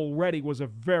what already was a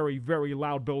very, very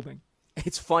loud building.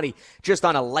 It's funny, just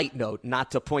on a light note,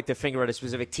 not to point the finger at a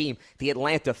specific team, the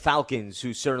Atlanta Falcons,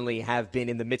 who certainly have been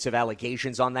in the midst of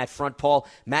allegations on that front, Paul.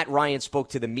 Matt Ryan spoke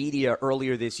to the media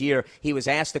earlier this year. He was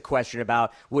asked a question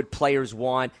about would players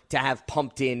want to have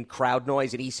pumped-in crowd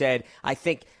noise, and he said, I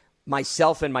think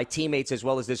myself and my teammates, as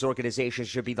well as this organization,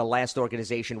 should be the last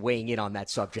organization weighing in on that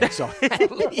subject. So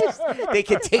at least they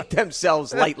can take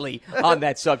themselves lightly on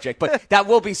that subject. But that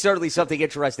will be certainly something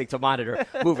interesting to monitor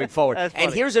moving forward.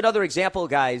 And here's another example,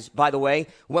 guys, by the way.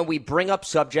 When we bring up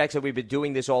subjects, and we've been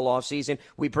doing this all offseason,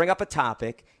 we bring up a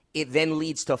topic. It then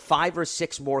leads to 5 or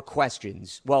 6 more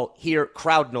questions. Well, here,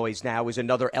 crowd noise now is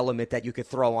another element that you could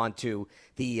throw onto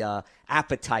the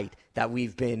appetite that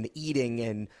we've been eating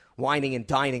and whining and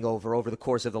dining over the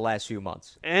course of the last few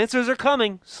months. Answers are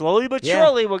coming. Slowly but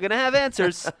surely, we're going to have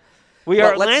answers.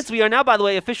 Lance, we are now, by the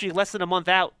way, officially less than a month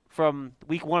out from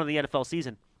week 1 of the NFL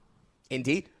season.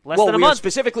 Indeed. Less than a month.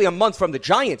 Specifically a month from the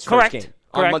Giants' first game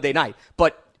on Monday night.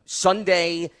 But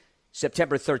Sunday,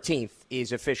 September 13th,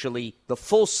 is officially the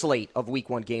full slate of Week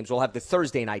 1 games. We'll have the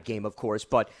Thursday night game, of course.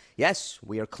 But, yes,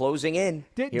 we are closing in.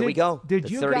 Here we go. Did the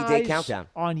you 30-day guys, countdown.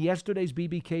 On yesterday's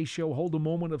BBK show, hold a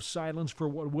moment of silence for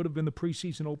what would have been the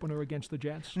preseason opener against the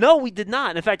Jets? No, we did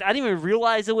not. In fact, I didn't even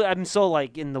realize it. I'm so,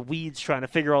 in the weeds trying to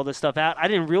figure all this stuff out. I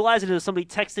didn't realize it until somebody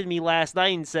texted me last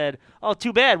night and said, oh,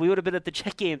 too bad. We would have been at the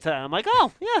Jet game tonight. I'm like,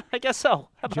 oh, yeah, I guess so.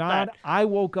 How about John, that? I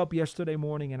woke up yesterday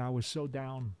morning and I was so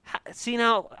down. See,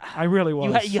 now. I really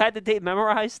was. You had the date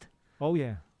memorized? Oh,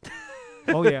 yeah.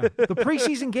 Oh, yeah. The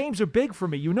preseason games are big for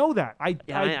me. You know that. I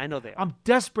know they are. I'm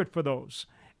desperate for those.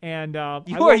 And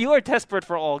you are desperate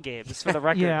for all games, for the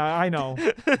record. Yeah, I know.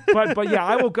 but yeah,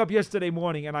 I woke up yesterday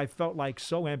morning and I felt like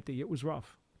so empty. It was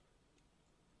rough.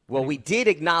 Well, we did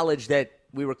acknowledge that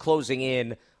we were closing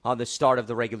in on the start of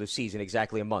the regular season,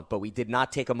 exactly a month. But we did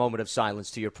not take a moment of silence,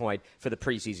 to your point, for the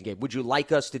preseason game. Would you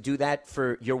like us to do that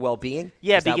for your well-being?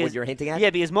 Yeah, Is that what you're hinting at?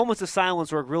 Yeah, because moments of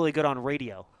silence work really good on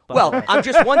radio. Well, I'm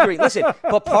just wondering, listen,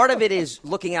 but part of it is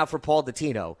looking out for Paul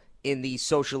Dottino in these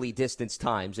socially distanced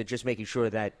times and just making sure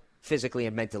that physically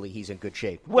and mentally he's in good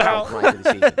shape. Well,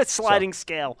 sliding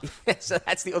scale. So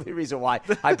that's the only reason why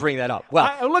I bring that up.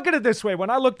 Well, look at it this way.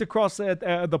 When I looked across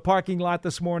the parking lot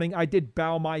this morning, I did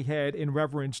bow my head in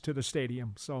reverence to the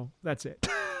stadium. So that's it.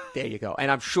 There you go.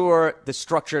 And I'm sure the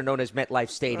structure known as MetLife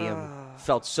Stadium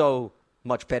felt so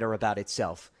much better about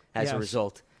itself as a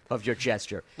result of your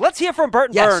gesture. Let's hear from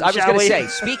Burton Burns, I was going to say,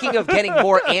 speaking of getting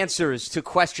more answers to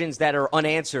questions that are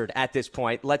unanswered at this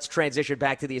point, let's transition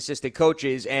back to the assistant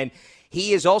coaches. And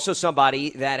he is also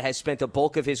somebody that has spent a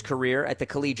bulk of his career at the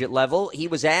collegiate level. He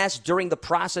was asked during the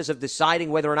process of deciding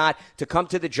whether or not to come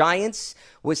to the Giants,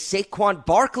 was Saquon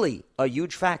Barkley a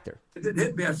huge factor? It didn't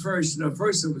hit me at first.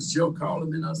 First it was Joe calling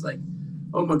me, and I was like,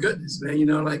 oh, my goodness,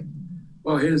 man.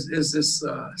 Well, here's this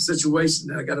situation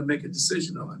that I got to make a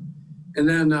decision on. And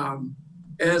then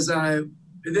it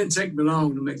didn't take me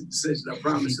long to make a decision, I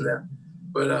promise you that.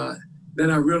 But then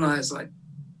I realized, I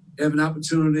have an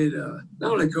opportunity to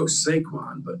not only coach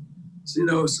Saquon, but,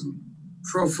 some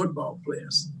pro football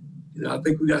players. I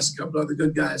think we got a couple other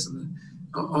good guys on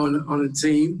the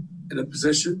team in a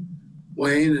position.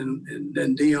 Wayne and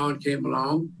then Dion came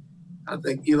along. I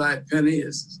think Eli Penny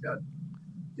he's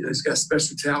got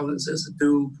special talents as a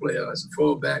dual player, as a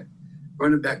fullback,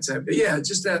 running back type. But yeah,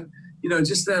 just that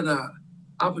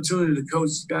opportunity to coach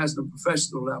guys at a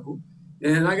professional level.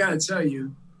 And I got to tell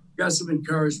you, got some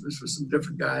encouragements from some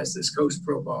different guys that's coached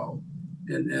pro ball,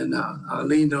 and I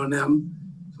leaned on them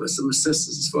for some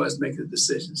assistance as far as making the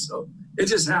decision. So it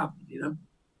just happened, you know.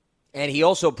 And he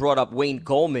also brought up Wayne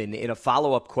Goldman in a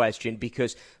follow-up question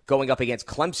because going up against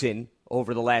Clemson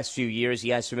over the last few years, he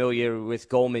has familiar with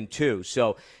Goldman too.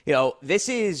 So, this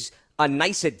is a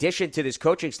nice addition to this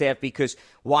coaching staff because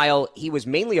while he was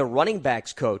mainly a running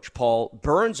backs coach, Paul,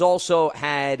 Burns also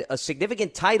had a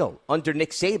significant title under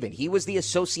Nick Saban. He was the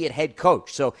associate head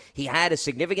coach. So he had a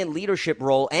significant leadership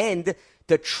role, and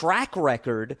the track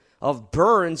record of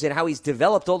Burns and how he's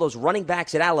developed all those running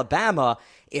backs at Alabama.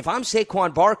 If I'm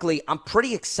Saquon Barkley, I'm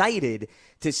pretty excited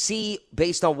to see,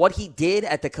 based on what he did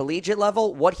at the collegiate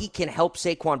level, what he can help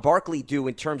Saquon Barkley do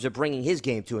in terms of bringing his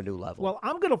game to a new level. Well,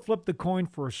 I'm going to flip the coin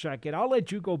for a second. I'll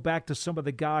let you go back to some of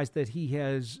the guys that he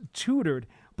has tutored,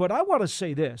 but I want to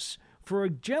say this. For a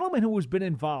gentleman who has been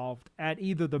involved at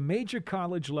either the major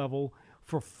college level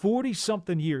for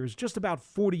 40-something years, just about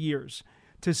 40 years,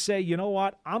 to say, you know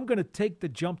what, I'm going to take the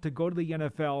jump to go to the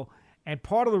NFL, and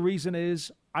part of the reason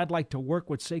is I'd like to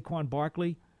work with Saquon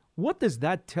Barkley. What does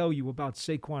that tell you about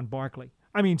Saquon Barkley?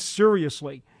 I mean,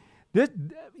 seriously.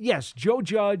 Yes, Joe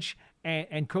Judge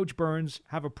and Coach Burns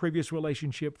have a previous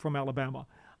relationship from Alabama.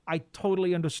 I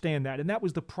totally understand that, and that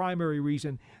was the primary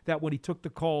reason that when he took the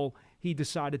call, he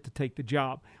decided to take the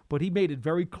job. But he made it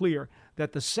very clear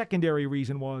that the secondary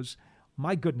reason was,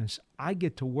 my goodness, I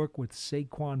get to work with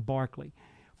Saquon Barkley.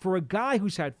 For a guy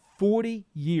who's had 40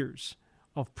 years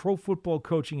of pro football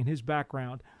coaching in his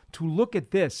background, to look at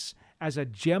this as a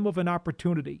gem of an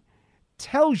opportunity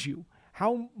tells you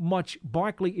how much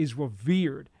Barkley is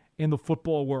revered in the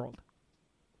football world.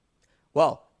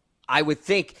 Well, I would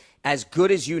think as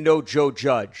good as you know Joe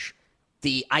Judge,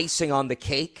 the icing on the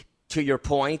cake, to your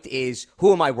point, is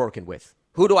who am I working with?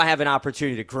 Who do I have an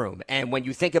opportunity to groom? And when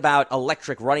you think about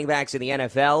electric running backs in the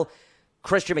NFL,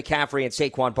 Christian McCaffrey and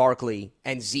Saquon Barkley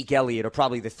and Zeke Elliott are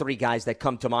probably the three guys that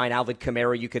come to mind. Alvin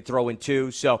Kamara you could throw in too.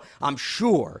 So I'm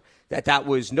sure that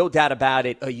was, no doubt about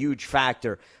it, a huge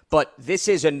factor. But this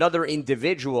is another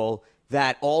individual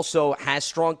that also has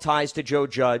strong ties to Joe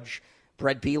Judge.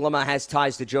 Brett Bielema has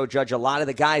ties to Joe Judge. A lot of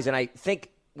the guys, and I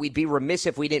think we'd be remiss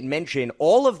if we didn't mention,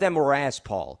 all of them were asked,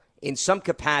 Paul, in some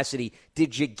capacity,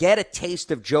 did you get a taste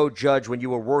of Joe Judge when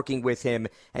you were working with him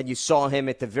and you saw him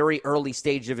at the very early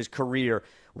stage of his career?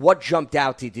 What jumped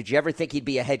out to you? Did you ever think he'd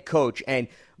be a head coach? And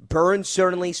Burns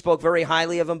certainly spoke very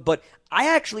highly of him, but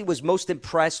I actually was most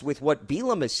impressed with what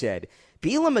Bielema said.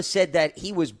 Bielema said that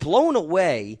he was blown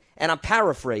away, and I'm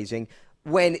paraphrasing,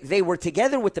 when they were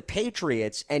together with the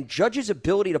Patriots and Judge's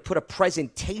ability to put a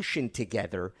presentation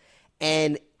together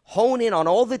and hone in on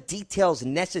all the details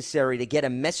necessary to get a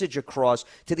message across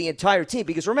to the entire team.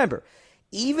 Because remember,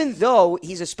 even though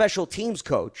he's a special teams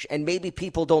coach, and maybe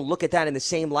people don't look at that in the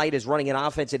same light as running an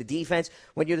offense and a defense,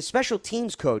 when you're the special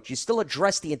teams coach, you still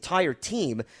address the entire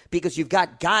team because you've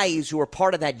got guys who are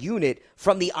part of that unit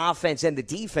from the offense and the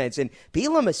defense. And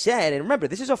Bielema said, and remember,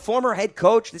 this is a former head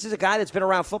coach. This is a guy that's been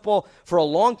around football for a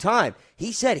long time.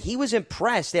 He said he was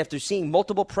impressed after seeing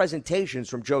multiple presentations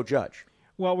from Joe Judge.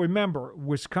 Well, remember,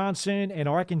 Wisconsin and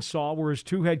Arkansas were his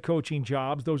two head coaching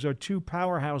jobs. Those are two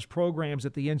powerhouse programs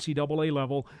at the NCAA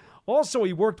level. Also,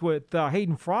 he worked with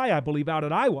Hayden Fry, I believe, out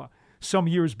at Iowa some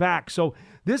years back. So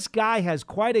this guy has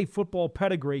quite a football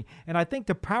pedigree. And I think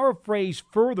to paraphrase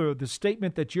further the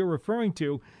statement that you're referring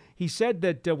to, he said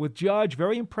that with Judge,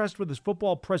 very impressed with his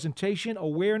football presentation,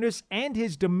 awareness, and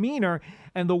his demeanor,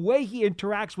 and the way he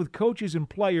interacts with coaches and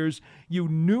players, you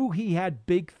knew he had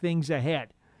big things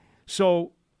ahead.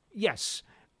 So, yes,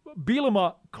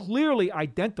 Bielema clearly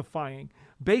identifying,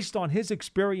 based on his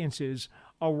experiences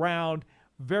around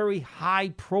very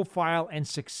high-profile and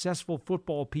successful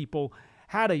football people,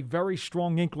 had a very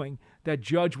strong inkling that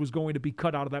Judge was going to be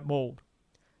cut out of that mold.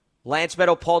 Lance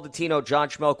Meadow, Paul Dottino, John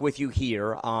Schmelk with you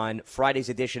here on Friday's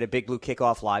edition of Big Blue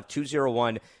Kickoff Live,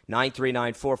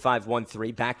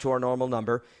 201-939-4513. Back to our normal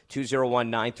number,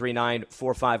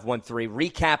 201-939-4513.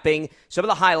 Recapping some of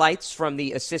the highlights from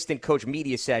the assistant coach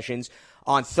media sessions.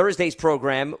 On Thursday's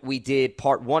program, we did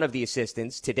part one of the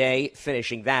assistants. Today,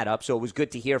 finishing that up, so it was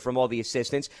good to hear from all the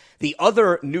assistants. The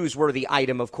other newsworthy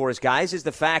item, of course, guys, is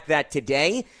the fact that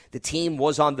today the team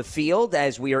was on the field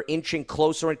as we are inching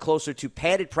closer and closer to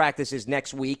padded practices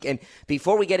next week. And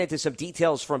before we get into some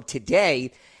details from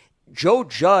today, Joe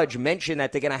Judge mentioned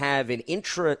that they're going to have an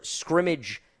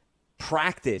intra-scrimmage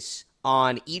practice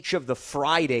on each of the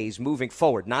Fridays moving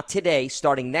forward. Not today,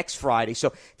 starting next Friday.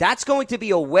 So that's going to be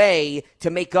a way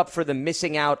to make up for the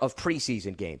missing out of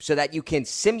preseason games so that you can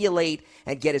simulate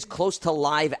and get as close to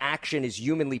live action as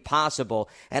humanly possible.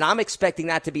 And I'm expecting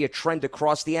that to be a trend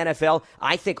across the NFL.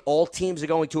 I think all teams are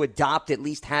going to adopt at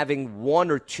least having 1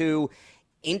 or 2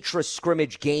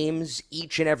 intra-scrimmage games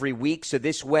each and every week. So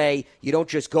this way you don't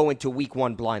just go into week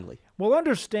 1 blindly. Well,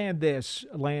 understand this,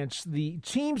 Lance. The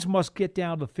teams must get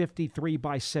down to 53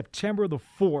 by September the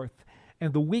 4th,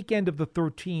 and the weekend of the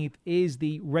 13th is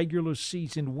the regular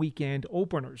season weekend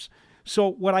openers. So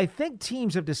what I think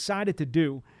teams have decided to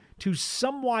do to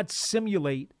somewhat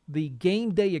simulate the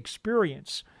game day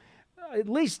experience, at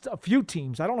least a few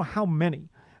teams, I don't know how many,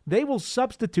 they will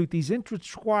substitute these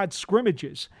intra-squad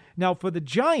scrimmages. Now, for the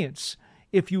Giants,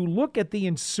 if you look at the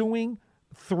ensuing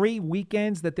 3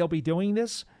 weekends that they'll be doing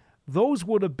this, those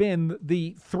would have been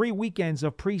the 3 weekends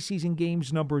of preseason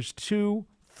games numbers 2,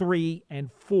 3,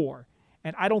 and 4.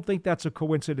 And I don't think that's a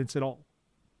coincidence at all.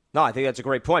 No, I think that's a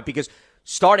great point because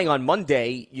starting on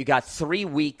Monday, you got 3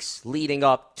 weeks leading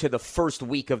up to the first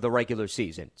week of the regular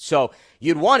season. So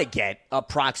you'd want to get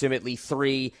approximately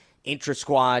 3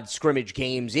 intra-squad scrimmage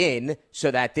games in so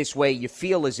that this way you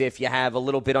feel as if you have a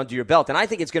little bit under your belt. And I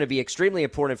think it's going to be extremely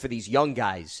important for these young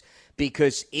guys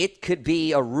because it could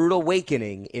be a rude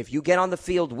awakening if you get on the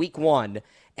field week 1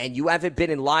 and you haven't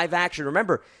been in live action.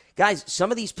 Remember, guys,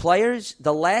 some of these players,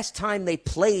 the last time they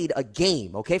played a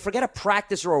game, okay, forget a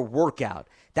practice or a workout.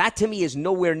 That to me is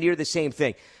nowhere near the same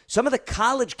thing. Some of the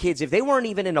college kids, if they weren't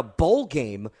even in a bowl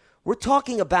game, we're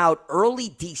talking about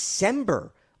early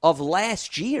December of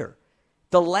last year.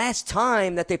 The last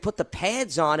time that they put the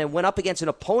pads on and went up against an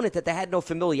opponent that they had no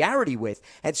familiarity with.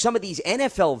 And some of these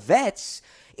NFL vets,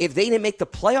 if they didn't make the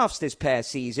playoffs this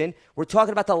past season, we're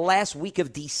talking about the last week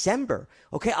of December.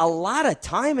 Okay, a lot of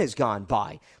time has gone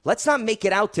by. Let's not make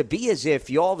it out to be as if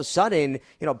you all of a sudden,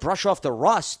 brush off the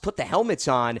rust, put the helmets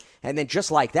on, and then just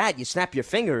like that, you snap your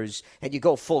fingers and you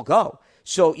go full go.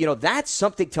 So, that's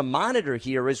something to monitor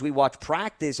here as we watch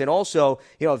practice and also,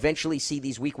 eventually see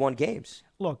these week 1 games.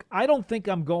 Look, I don't think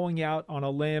I'm going out on a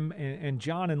limb, and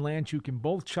John and Lance, you can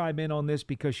both chime in on this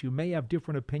because you may have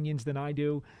different opinions than I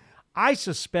do. I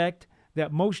suspect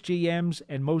that most GMs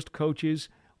and most coaches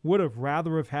would have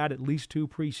rather have had at least 2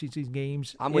 preseason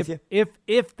games. I'm with you.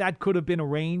 If that could have been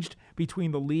arranged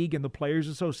between the league and the Players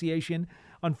Association.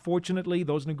 Unfortunately,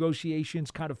 those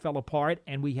negotiations kind of fell apart,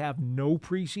 and we have no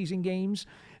preseason games.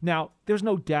 Now, there's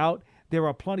no doubt there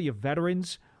are plenty of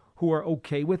veterans who are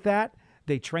okay with that.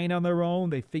 They train on their own.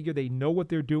 They figure they know what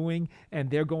they're doing, and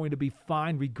they're going to be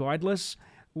fine regardless.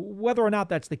 Whether or not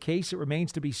that's the case, it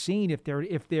remains to be seen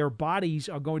if their bodies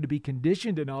are going to be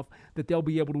conditioned enough that they'll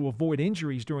be able to avoid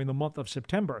injuries during the month of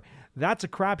September. That's a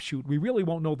crapshoot. We really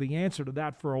won't know the answer to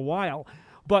that for a while.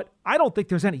 But I don't think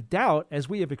there's any doubt, as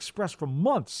we have expressed for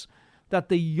months, that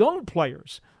the young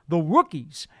players, the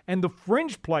rookies, and the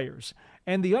fringe players,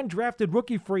 and the undrafted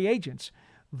rookie free agents,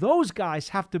 those guys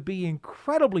have to be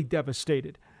incredibly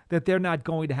devastated that they're not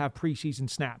going to have preseason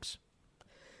snaps.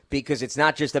 Because it's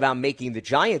not just about making the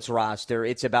Giants roster,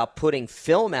 it's about putting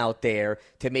film out there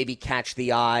to maybe catch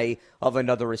the eye of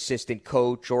another assistant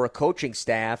coach or a coaching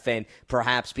staff and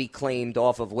perhaps be claimed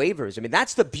off of waivers. I mean,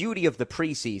 that's the beauty of the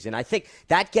preseason. I think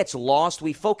that gets lost.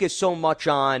 We focus so much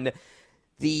on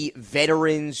the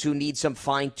veterans who need some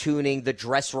fine-tuning, the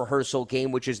dress rehearsal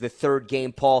game, which is the 3rd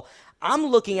game, Paul. I'm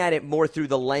looking at it more through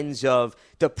the lens of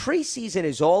the preseason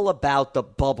is all about the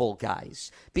bubble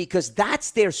guys because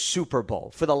that's their Super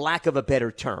Bowl, for the lack of a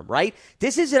better term, right?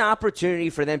 This is an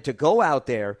opportunity for them to go out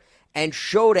there and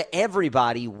show to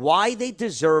everybody why they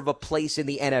deserve a place in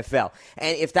the NFL.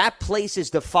 And if that place is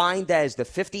defined as the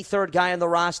 53rd guy on the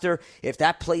roster, if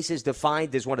that place is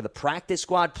defined as one of the practice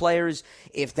squad players,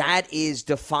 if that is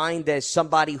defined as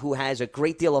somebody who has a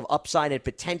great deal of upside and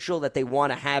potential that they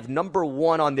want to have number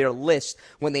 1 on their list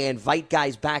when they invite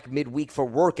guys back midweek for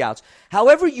workouts,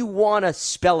 however you want to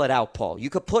spell it out, Paul, you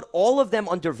could put all of them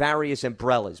under various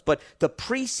umbrellas. But the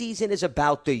preseason is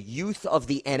about the youth of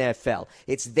the NFL.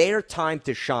 It's their time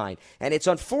to shine. And it's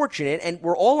unfortunate, and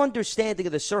we're all understanding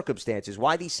of the circumstances,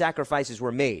 why these sacrifices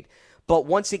were made. But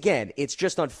once again, it's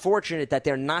just unfortunate that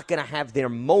they're not going to have their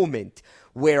moment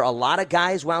where a lot of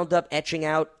guys wound up etching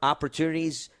out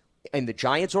opportunities in the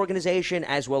Giants organization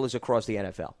as well as across the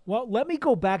NFL. Well, let me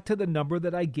go back to the number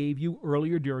that I gave you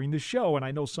earlier during the show, and I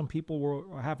know some people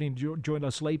were having to join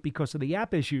us late because of the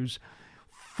app issues.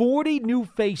 40 new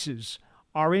faces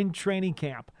are in training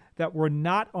camp that were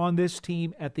not on this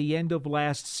team at the end of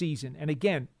last season. And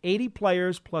again, 80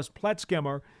 players plus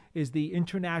Pletzkemmer is the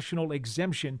international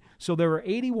exemption, so there are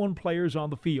 81 players on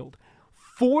the field.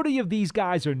 40 of these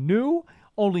guys are new.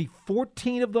 Only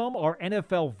 14 of them are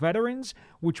NFL veterans,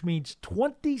 which means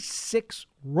 26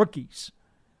 rookies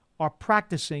are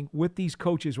practicing with these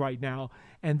coaches right now,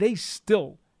 and they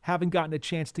still haven't gotten a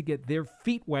chance to get their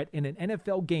feet wet in an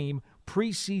NFL game,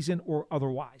 preseason or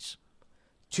otherwise.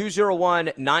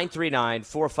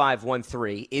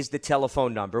 201-939-4513 is the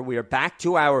telephone number. We are back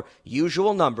to our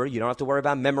usual number. You don't have to worry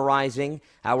about memorizing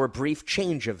our brief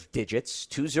change of digits.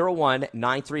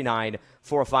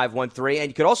 201-939-4513. And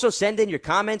you could also send in your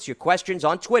comments, your questions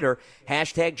on Twitter.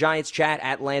 Hashtag Giants Chat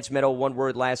at Lance Meadow, one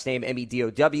word, last name,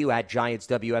 MEDOW, at Giants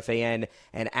WFAN,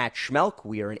 and at Schmelk.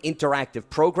 We are an interactive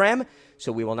program,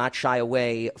 so we will not shy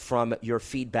away from your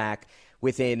feedback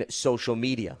within social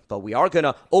media. But we are going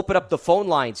to open up the phone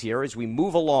lines here as we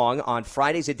move along on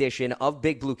Friday's edition of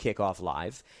Big Blue Kickoff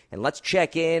Live. And let's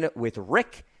check in with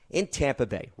Rick in Tampa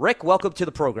Bay. Rick, welcome to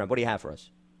the program. What do you have for us?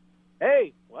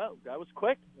 Hey, well, that was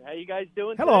quick. How you guys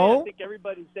doing Hello. today? I think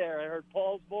everybody's there. I heard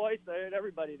Paul's voice. I heard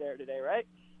everybody there today, right?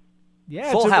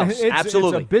 Yeah, Full house,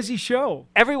 absolutely. It's a busy show.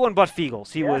 Everyone but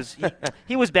Fiegels. He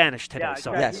was banished today. Yeah,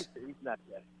 So yes. He's not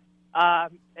dead.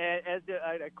 And as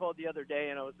I called the other day,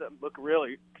 and I was looking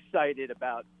really excited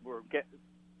about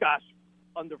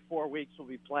under 4 weeks we'll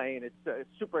be playing. It's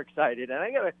super excited, and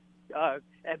I got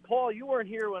and Paul, you weren't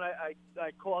here when I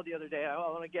called the other day. I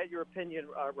want to get your opinion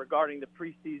regarding the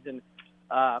preseason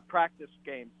practice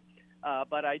games,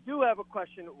 but I do have a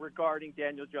question regarding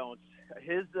Daniel Jones,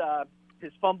 his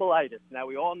fumbleitis. Now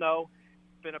we all know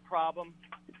it's been a problem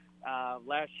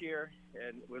last year.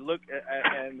 And we look,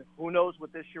 and who knows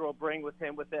what this year will bring with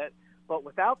him with it. But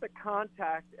without the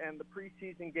contact and the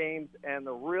preseason games and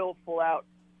the real full-out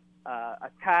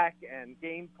attack and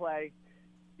gameplay,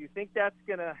 do you think that's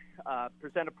going to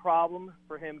present a problem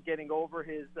for him getting over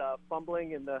his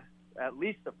fumbling in at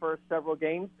least the first several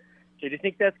games? So do you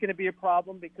think that's going to be a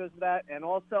problem because of that? And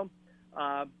also,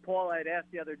 Paul, I'd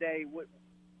asked the other day,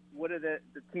 what are the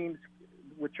teams?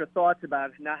 What's your thoughts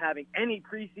about not having any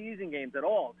preseason games at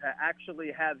all to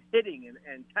actually have hitting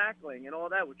and tackling and all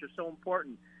that, which are so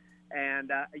important?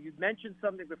 And you mentioned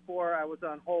something before I was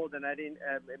on hold, and I didn't.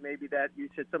 Maybe that you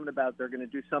said something about they're going to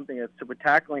do something with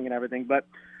tackling and everything. But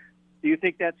do you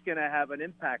think that's going to have an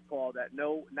impact, Paul? That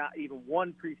not even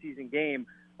one preseason game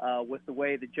with the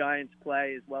way the Giants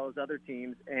play as well as other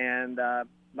teams, and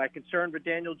my concern with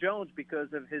Daniel Jones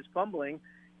because of his fumbling.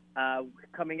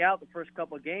 Coming out the first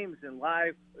couple of games in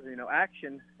live,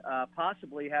 action,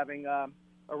 possibly having a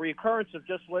recurrence of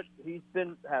just what he's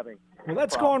been having. Well,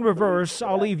 let's go in reverse.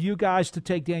 I'll leave you guys to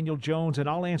take Daniel Jones, and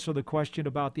I'll answer the question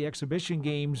about the exhibition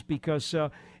games because,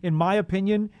 in my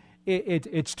opinion,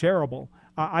 it's terrible.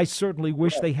 I certainly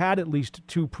wish they had at least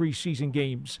 2 preseason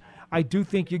games. I do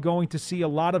think you're going to see a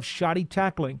lot of shoddy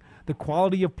tackling. The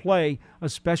quality of play,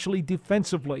 especially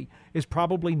defensively, is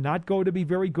probably not going to be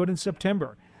very good in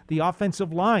September. The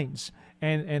offensive lines,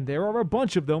 and there are a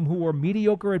bunch of them who are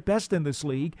mediocre at best in this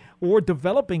league or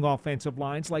developing offensive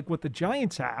lines like what the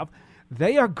Giants have,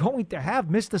 they are going to have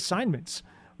missed assignments.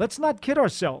 Let's not kid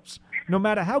ourselves. No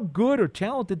matter how good or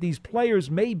talented these players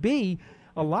may be,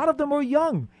 a lot of them are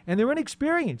young and they're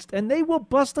inexperienced, and they will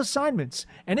bust assignments,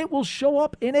 and it will show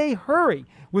up in a hurry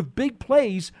with big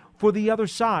plays for the other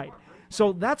side.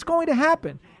 So that's going to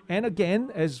happen. And again,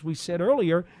 as we said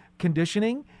earlier,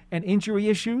 conditioning and injury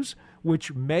issues,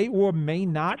 which may or may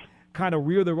not kind of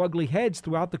rear their ugly heads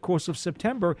throughout the course of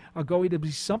September, are going to be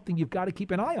something you've got to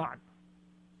keep an eye on.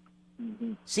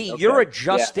 Mm-hmm. See, you're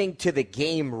adjusting to the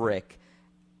game, Rick,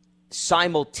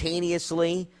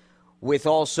 simultaneously with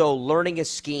also learning a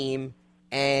scheme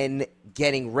and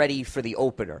getting ready for the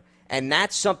opener. And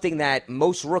that's something that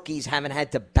most rookies haven't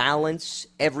had to balance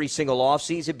every single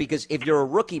offseason, because if you're a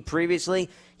rookie previously,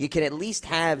 you can at least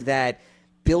have that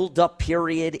build-up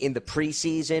period in the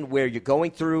preseason where you're going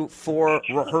through 4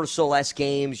 rehearsal-esque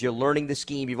games, you're learning the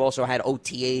scheme, you've also had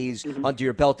OTAs under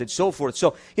your belt and so forth.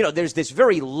 So, there's this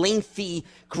very lengthy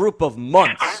group of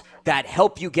months that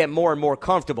help you get more and more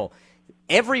comfortable.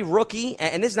 Every rookie,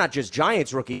 and this is not just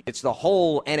Giants rookie, it's the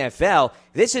whole NFL,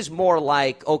 this is more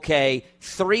like,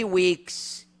 3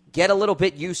 weeks, get a little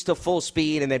bit used to full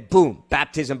speed, and then boom,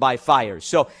 baptism by fire.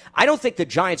 So I don't think the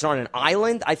Giants are on an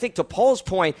island. I think, to Paul's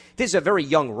point, this is a very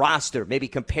young roster, maybe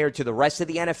compared to the rest of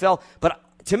the NFL. But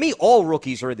to me, all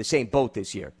rookies are in the same boat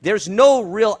this year. There's no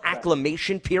real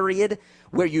acclimation period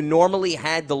where you normally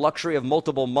had the luxury of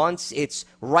multiple months. It's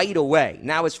right away.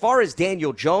 Now, as far as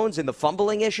Daniel Jones and the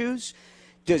fumbling issues,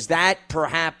 does that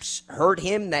perhaps hurt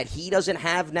him that he doesn't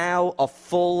have now a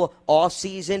full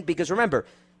offseason? Because remember,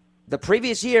 the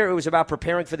previous year, it was about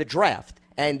preparing for the draft.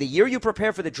 And the year you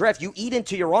prepare for the draft, you eat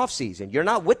into your offseason. You're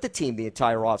not with the team the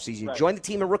entire offseason. You join the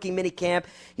team in rookie minicamp,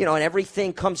 and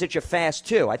everything comes at you fast,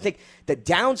 too. I think the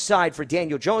downside for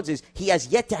Daniel Jones is he has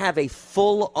yet to have a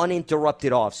full,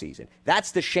 uninterrupted offseason.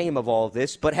 That's the shame of all of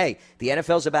this. But, hey, the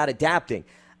NFL's about adapting.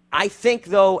 I think,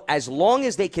 though, as long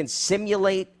as they can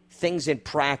simulate things in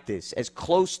practice, as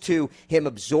close to him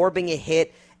absorbing a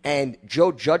hit, and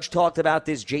Joe Judge talked about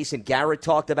this, Jason Garrett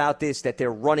talked about this, that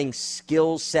they're running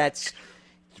skill sets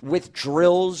with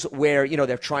drills where,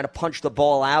 they're trying to punch the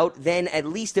ball out, then at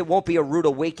least it won't be a rude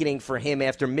awakening for him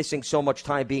after missing so much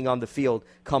time being on the field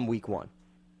come week 1.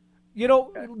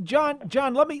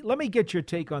 John, let me get your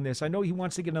take on this. I know he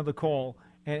wants to get another call,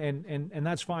 and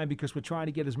that's fine because we're trying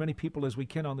to get as many people as we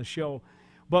can on the show.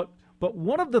 But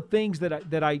one of the things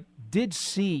that I did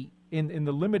see in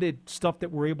the limited stuff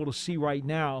that we're able to see right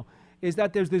now is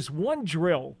that there's this one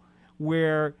drill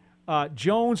where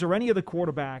Jones or any of the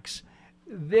quarterbacks,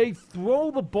 they throw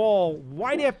the ball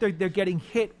right after they're getting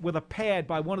hit with a pad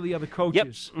by one of the other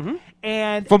coaches. Yep. Mm-hmm.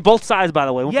 And from both sides, by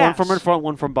the way. Yes. One from in front,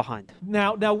 one from behind.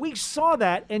 Now we saw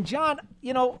that, and John,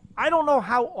 I don't know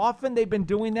how often they've been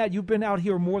doing that. You've been out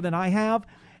here more than I have.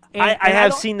 I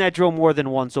have seen that drill more than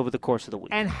once over the course of the week.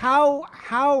 And how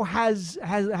have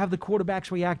the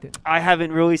quarterbacks reacted? I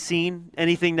haven't really seen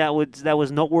anything that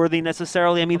was noteworthy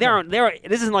necessarily. I mean,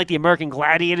 this isn't like the American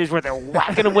Gladiators where they're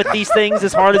whacking them with these things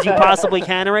as hard as you possibly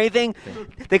can or anything.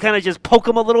 They kind of just poke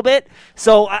them a little bit.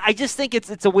 So I just think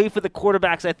it's a way for the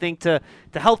quarterbacks, I think, to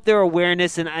help their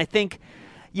awareness. And I think,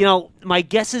 my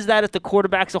guess is that if the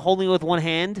quarterbacks are holding it with one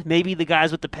hand, maybe the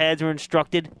guys with the pads are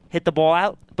instructed hit the ball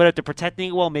out. But if they're protecting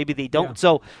it well, maybe they don't. Yeah.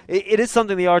 So it is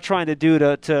something they are trying to do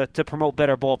to promote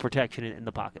better ball protection in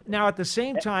the pocket. Now, at the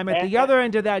same time, at the other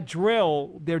end of that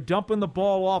drill, they're dumping the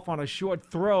ball off on a short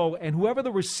throw, and whoever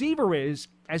the receiver is,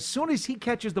 as soon as he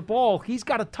catches the ball, he's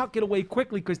got to tuck it away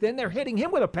quickly because then they're hitting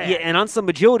him with a pad. Yeah, and on some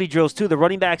agility drills, too, the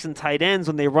running backs and tight ends,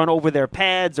 when they run over their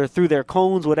pads or through their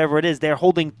cones, whatever it is, they're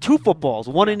holding 2 footballs,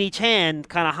 one in each hand,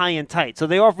 kind of high and tight. So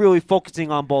they are really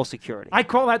focusing on ball security. I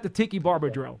call that the Tiki Barber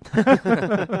drill.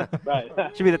 Right.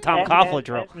 Should be the Tom Coughlin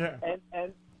drill.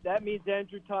 And that means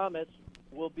Andrew Thomas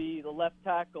will be the left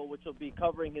tackle, which will be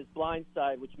covering his blind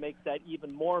side, which makes that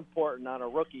even more important on a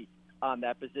rookie on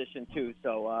that position too.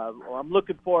 So I'm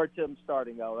looking forward to him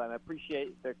starting, though, and I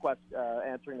appreciate their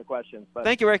answering the questions. But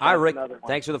thank you, Rick. Hi, Rick.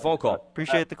 Thanks for the phone call.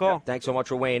 Appreciate the call. Thanks so much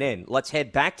for weighing in. Let's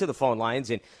head back to the phone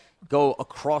lines and go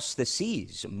across the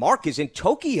seas. Mark is in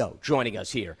Tokyo joining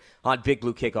us here on Big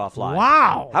Blue Kickoff Live.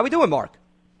 Wow. How we doing, Mark?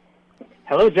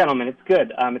 Hello, gentlemen. It's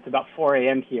good. It's about 4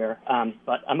 a.m. here,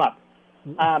 but I'm up.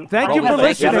 Thank you for listening.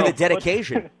 Thank you for the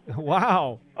dedication.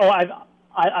 Wow. Oh,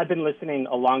 I've been listening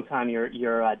a long time.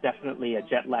 You're definitely a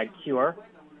jet lag cure.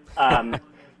 And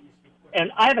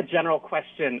I have a general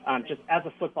question. Just as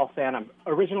a football fan, I'm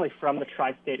originally from the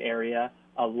tri-state area,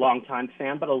 a longtime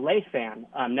fan, but a lay fan.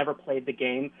 Never played the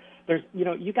game. There's,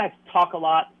 you guys talk a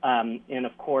lot, and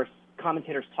of course,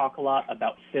 commentators talk a lot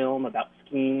about film, about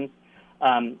schemes.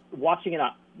 Watching it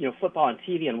on, football on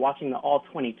TV and watching the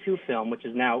All-22 film, which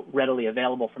is now readily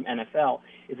available from NFL,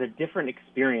 is a different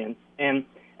experience. And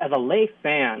as a lay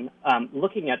fan,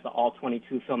 looking at the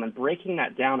All-22 film and breaking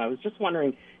that down, I was just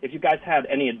wondering if you guys had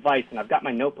any advice, and I've got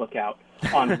my notebook out,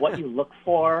 on what you look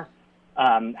for,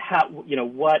 how,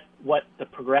 what the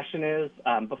progression is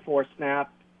before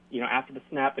snap, after the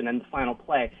snap, and then the final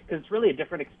play, because it's really a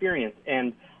different experience.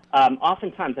 And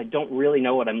oftentimes I don't really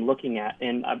know what I'm looking at,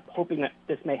 and I'm hoping that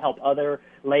this may help other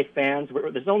lay fans.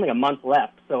 There's only a month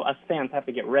left, so us fans have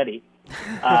to get ready.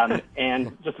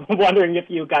 And just wondering if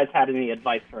you guys had any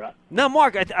advice for us. No,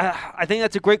 Mark, I think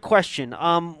that's a great question.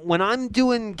 When I'm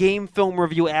doing game film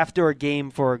review after a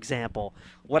game, for example,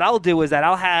 what I'll do is that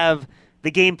I'll have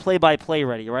the game play-by-play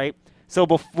ready, right? So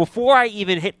before I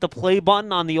even hit the play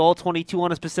button on the All-22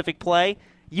 on a specific play,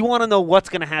 you want to know what's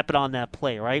going to happen on that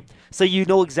play, right? So you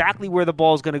know exactly where the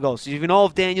ball is going to go. So you know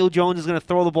if Daniel Jones is going to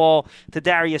throw the ball to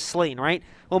Darius Slayton, right?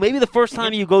 Well, maybe the first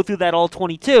time you go through that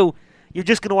All-22, you're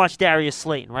just going to watch Darius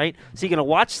Slayton, right? So you're going to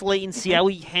watch Slayton, see how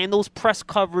he handles press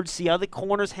coverage, see how the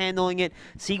corner's handling it,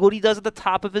 see what he does at the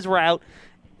top of his route,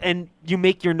 and you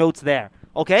make your notes there.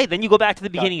 Okay, then you go back to the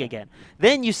beginning again.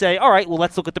 Then you say, all right, well,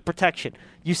 let's look at the protection.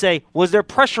 You say, was there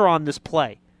pressure on this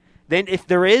play? Then if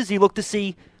there is, you look to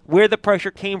see where the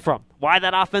pressure came from, why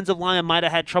that offensive line might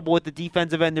have had trouble with the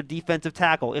defensive end or defensive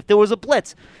tackle. If there was a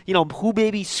blitz, who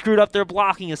maybe screwed up their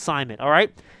blocking assignment, all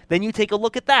right? Then you take a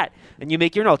look at that, and you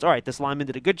make your notes. All right, this lineman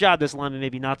did a good job. This lineman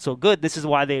maybe not so good. This is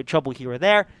why they had trouble here or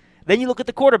there. Then you look at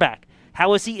the quarterback.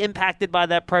 How is he impacted by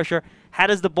that pressure? How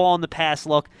does the ball in the pass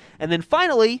look? And then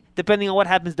finally, depending on what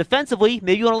happens defensively,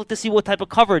 maybe you want to look to see what type of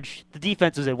coverage the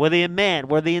defense was in. Were they in man?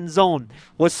 Were they in zone?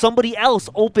 Was somebody else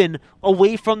open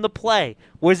away from the play?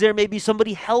 Was there maybe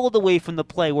somebody held away from the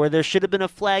play where there should have been a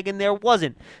flag and there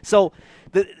wasn't? So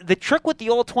the trick with the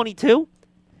All-22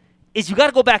 is you got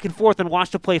to go back and forth and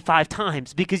watch the play 5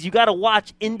 times because you got to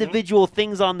watch individual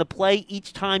things on the play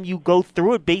each time you go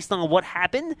through it based on what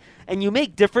happened, and you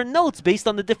make different notes based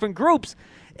on the different groups.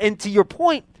 And to your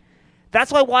point,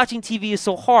 that's why watching TV is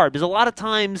so hard. There's a lot of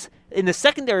times in the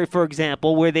secondary, for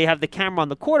example, where they have the camera on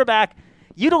the quarterback,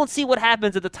 you don't see what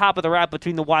happens at the top of the route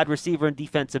between the wide receiver and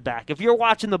defensive back. If you're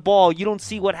watching the ball, you don't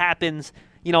see what happens,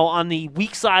 on the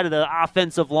weak side of the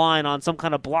offensive line on some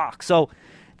kind of block. So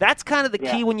that's kind of the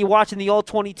key when you're watching the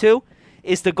All-22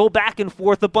 is to go back and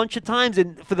forth a bunch of times.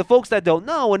 And for the folks that don't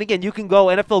know, and again, you can go,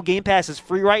 NFL Game Pass is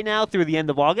free right now through the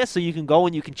end of August, so you can go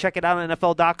and you can check it out on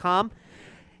NFL.com.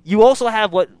 You also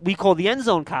have what we call the end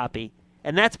zone copy,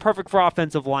 and that's perfect for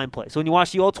offensive line play. So when you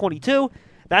watch the All-22,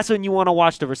 that's when you want to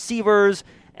watch the receivers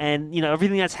and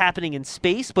everything that's happening in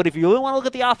space. But if you really want to look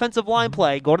at the offensive line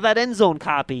play, go to that end zone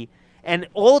copy. And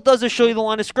all it does is show you the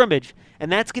line of scrimmage.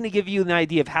 And that's going to give you an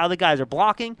idea of how the guys are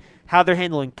blocking, how they're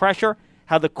handling pressure,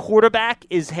 how the quarterback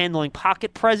is handling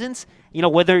pocket presence,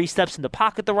 whether he steps in the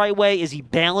pocket the right way, is he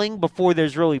bailing before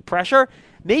there's really pressure.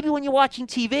 Maybe when you're watching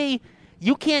TV,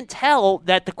 you can't tell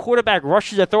that the quarterback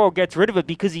rushes a throw or gets rid of it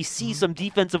because he sees some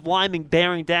defensive lineman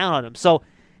bearing down on him. So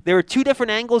there are 2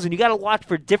 different angles, and you got to watch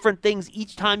for different things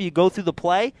each time you go through the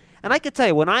play. And I could tell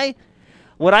you, what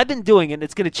I've been doing, and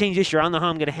it's going to change this year, I don't know how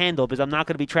I'm going to handle it because I'm not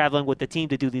going to be traveling with the team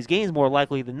to do these games more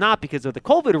likely than not because of the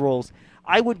COVID rules.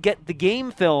 I would get the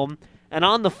game film, and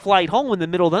on the flight home in the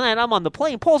middle of the night, I'm on the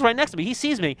plane. Paul's right next to me. He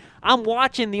sees me. I'm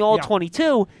watching the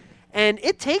All-22, and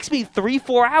it takes me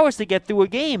 3-4 hours to get through a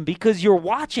game because you're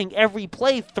watching every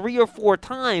play 3 or 4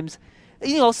 times.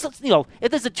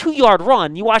 If there's a 2-yard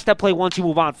run, you watch that play once, you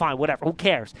move on, fine, whatever, who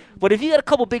cares? But if you got a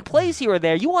couple big plays here or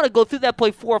there, you want to go through that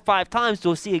play 4 or 5 times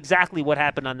to see exactly what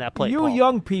happened on that play. You Paul.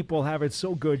 young people have it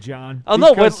so good, John. Oh,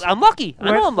 no, I'm lucky.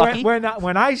 I know I'm lucky.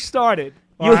 When I started,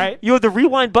 you had the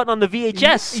rewind button on the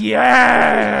VHS.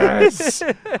 Yes!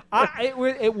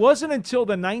 It wasn't until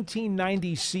the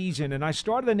 1990 season, and I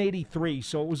started in 83,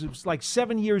 so it was like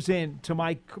 7 years into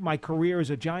my career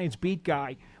as a Giants beat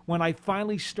guy, when I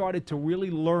finally started to really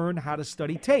learn how to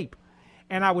study tape.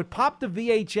 And I would pop the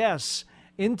VHS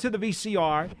into the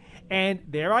VCR, and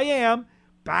there I am,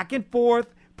 back and forth,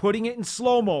 putting it in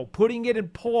slow-mo, putting it in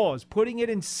pause, putting it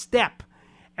in step,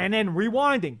 and then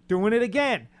rewinding, doing it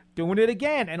again.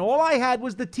 And all I had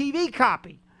was the TV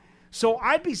copy. So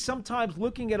I'd be sometimes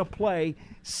looking at a play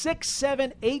 6,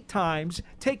 7, 8 times,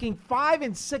 taking 5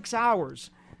 and 6 hours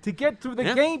to get through the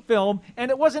game film, and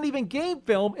it wasn't even game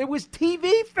film, it was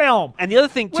TV film. And the other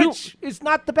thing, too, which is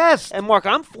not the best. And, Mark,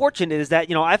 I'm fortunate is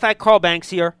that, I've had Carl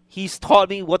Banks here. He's taught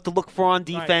me what to look for on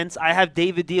defense. Right. I have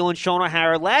David Deal and Sean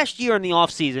O'Hara. Last year in the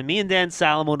offseason, me and Dan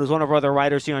Salomon, who's one of our other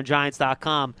writers here on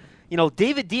Giants.com,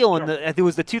 David Deal, it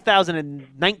was the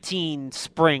 2019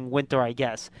 winter, I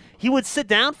guess. He would sit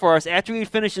down for us after we'd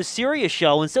finish a serious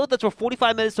show and sit with us for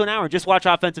 45 minutes to an hour and just watch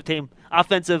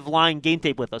offensive line game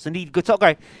tape with us. And he'd go talk, all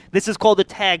right, this is called a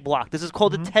tag block. This is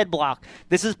called a TED block.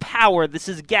 This is power. This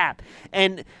is gap.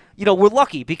 And, we're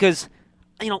lucky because,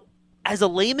 as a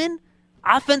layman,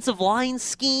 offensive line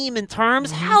scheme and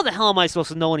terms, how the hell am I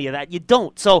supposed to know any of that? You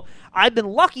don't. So I've been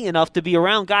lucky enough to be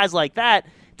around guys like that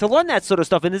to learn that sort of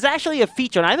stuff. And there's actually a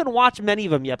feature, and I haven't watched many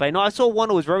of them yet, but I know I saw one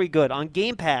that was very good. On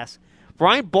Game Pass,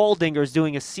 Brian Baldinger is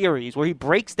doing a series where he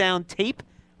breaks down tape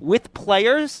with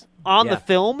players on the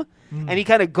film, and he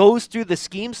kind of goes through the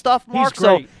scheme stuff, Mark.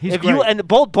 He's great. And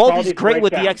Baldy's great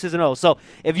with the X's and O's. So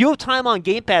if you have time on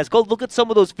Game Pass, go look at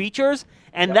some of those features,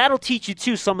 and that'll teach you,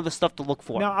 too, some of the stuff to look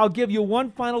for. Now, I'll give you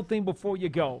one final thing before you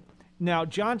go. Now,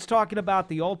 John's talking about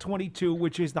the All-22,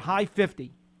 which is the high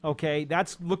 50. Okay,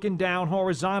 that's looking down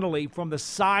horizontally from the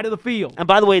side of the field. And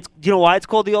by the way, do you know why it's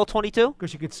called the All-22?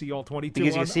 Because you can see all 22.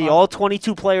 Because you can see all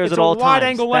 22 players at all times. It's a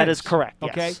wide-angle lens. That is correct,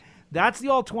 okay? Yes. That's the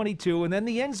All-22. And then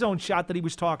the end zone shot that he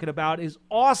was talking about is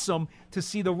awesome to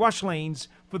see the rush lanes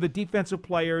for the defensive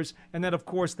players and then, of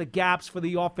course, the gaps for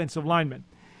the offensive linemen.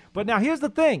 But now here's the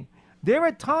thing. There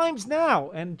are times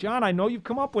now, and John, I know you've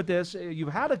come up with this. You've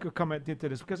had to come into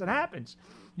this because it happens.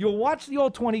 You'll watch the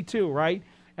All-22, right?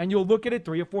 And you'll look at it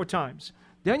 3 or 4 times.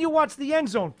 Then you watch the end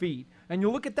zone feed, and you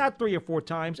look at that 3 or 4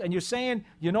 times, and you're saying,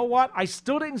 you know what? I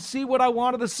still didn't see what I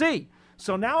wanted to see.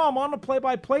 So now I'm on the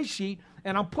play-by-play sheet,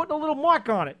 and I'm putting a little mark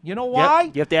on it. You know why?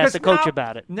 Yep. You have to ask the coach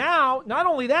about it. Now, not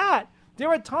only that, there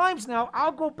are times now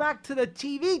I'll go back to the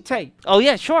TV tape. Oh,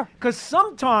 yeah, sure. Because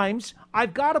sometimes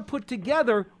I've got to put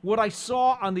together what I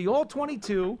saw on the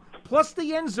All-22 plus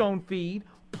the end zone feed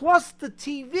plus the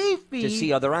TV feed to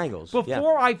see other angles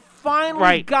before I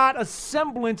finally got a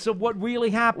semblance of what really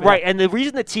happened. Right, and the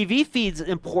reason the TV feed's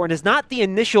important is not the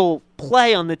initial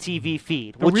play on the TV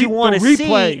feed. What you want to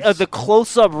see are the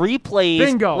close-up replays,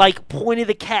 Bingo. like point of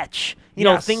the catch, you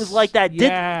know, things like that.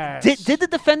 Did the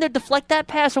defender deflect that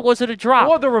pass, or was it a drop?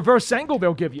 Or the reverse angle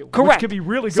they'll give you, Correct. which could be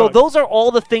really good. So those are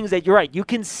all the things that you're right. You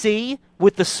can see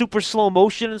with the super slow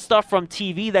motion and stuff from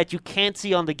TV that you can't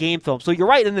see on the game film. So you're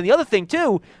right. And then the other thing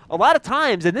too, a lot of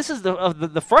times, and this is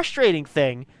the frustrating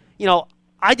thing. You know,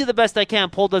 I do the best I can.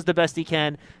 Paul does the best he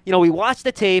can. You know, we watch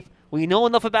the tape. We know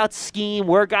enough about scheme,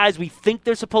 where guys we think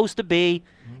they're supposed to be.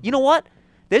 You know what?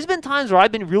 There's been times where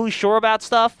I've been really sure about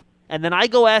stuff, and then I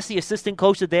go ask the assistant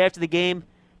coach the day after the game,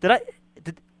 did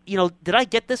I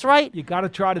get this right? You got to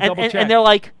try to double check. And they're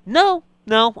like, no,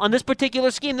 on this particular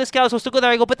scheme, this guy was supposed to go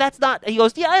there. I go, but that's not. He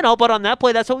goes, yeah, I know, but on that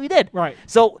play, that's what we did. Right.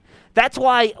 So that's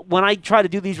why when I try to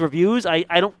do these reviews, I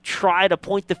don't try to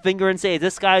point the finger and say,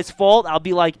 this guy's fault. I'll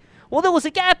be like, well, there was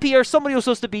a gap here. Somebody was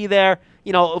supposed to be there.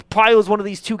 You know, probably was one of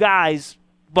these two guys,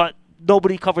 but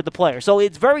nobody covered the player. So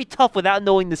it's very tough without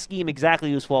knowing the scheme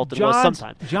exactly whose fault it was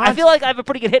sometimes. I feel like I have a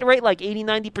pretty good hit rate, like 80,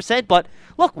 90%, but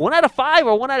look, 1 out of 5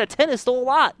 or 1 out of 10 is still a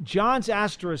lot. John's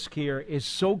asterisk here is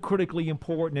so critically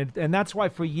important, and that's why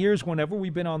for years, whenever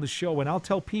we've been on the show, and I'll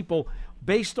tell people,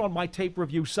 based on my tape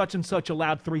review, such and such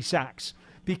allowed 3 sacks,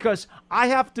 because I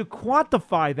have to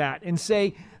quantify that and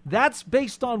say, that's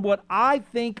based on what I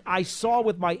think I saw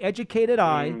with my educated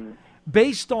eye,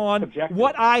 based on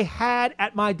what I had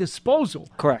at my disposal.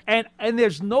 Correct. And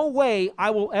there's no way I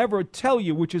will ever tell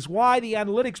you, which is why the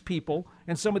analytics people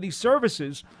and some of these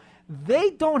services,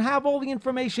 they don't have all the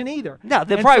information either. No,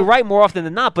 they're probably right more often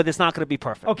than not, but it's not going to be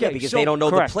perfect. Okay, because they don't know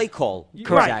the play call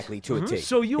exactly to a T.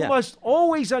 So you must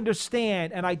always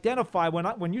understand and identify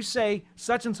when you say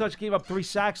such and such gave up 3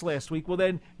 sacks last week, well,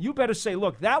 then you better say,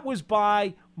 look, that was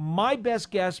by my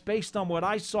best guess based on what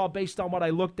I saw, based on what I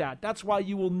looked at. That's why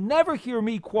you will never hear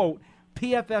me quote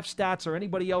PFF stats or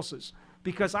anybody else's,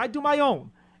 because I do my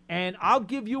own, and I'll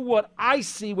give you what I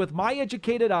see with my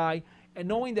educated eye, and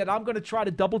knowing that I'm going to try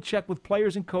to double-check with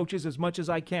players and coaches as much as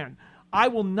I can. I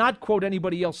will not quote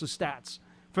anybody else's stats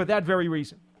for that very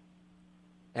reason.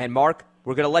 And, Mark,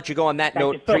 we're going to let you go on that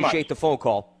note. Appreciate the phone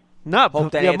call. No,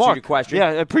 Hope that answered Mark, your question. Yeah,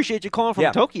 I appreciate you calling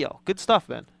from Tokyo. Good stuff,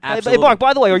 man. Absolutely. Hey, Mark,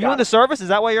 by the way, are you in the service? Is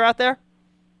that why you're out there?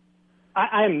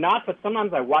 I am not, but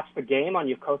sometimes I watch the game on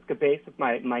Yokosuka base with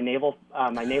my naval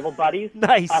buddies.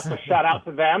 Nice. So shout out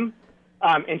to them.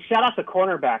 And shout out to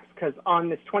cornerbacks, because on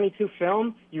this 22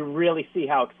 film, you really see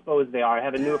how exposed they are. I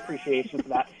have a new appreciation for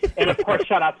that. And, of course,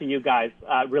 shout out to you guys.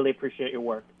 Really appreciate your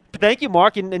work. Thank you,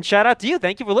 Mark, and shout out to you.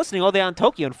 Thank you for listening all day on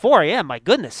Tokyo and 4 a.m. My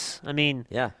goodness. I mean,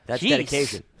 that's geez,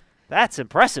 dedication. That's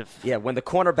impressive. Yeah, when the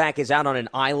cornerback is out on an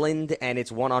island and it's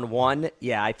one-on-one,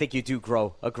 I think you do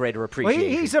grow a greater appreciation.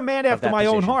 Well, he's a man after my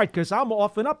own heart, because I'm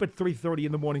often up at 3:30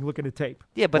 in the morning looking at tape.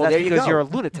 Yeah, but that's because you're a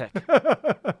lunatic.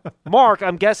 Mark,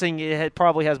 I'm guessing it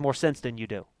probably has more sense than you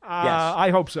do. Yes. I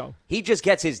hope so. He just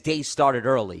gets his day started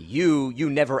early. You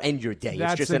never end your day.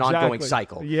 That's it's just an ongoing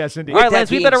cycle. Yes, indeed. All right,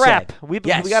 Lance, we better wrap. We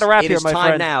got to wrap here, my friend.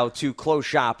 It is time now to close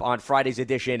shop on Friday's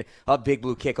edition of Big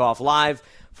Blue Kickoff Live.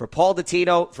 For Paul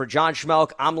Dottino, for John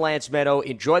Schmelk, I'm Lance Meadow.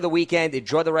 Enjoy the weekend.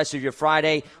 Enjoy the rest of your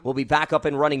Friday. We'll be back up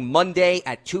and running Monday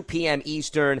at 2 p.m.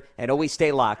 Eastern. And always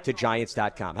stay locked to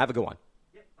Giants.com. Have a good one.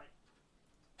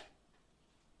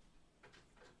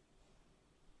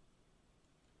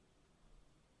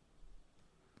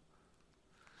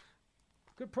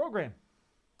 Good program.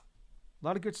 A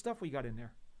lot of good stuff we got in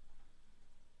there.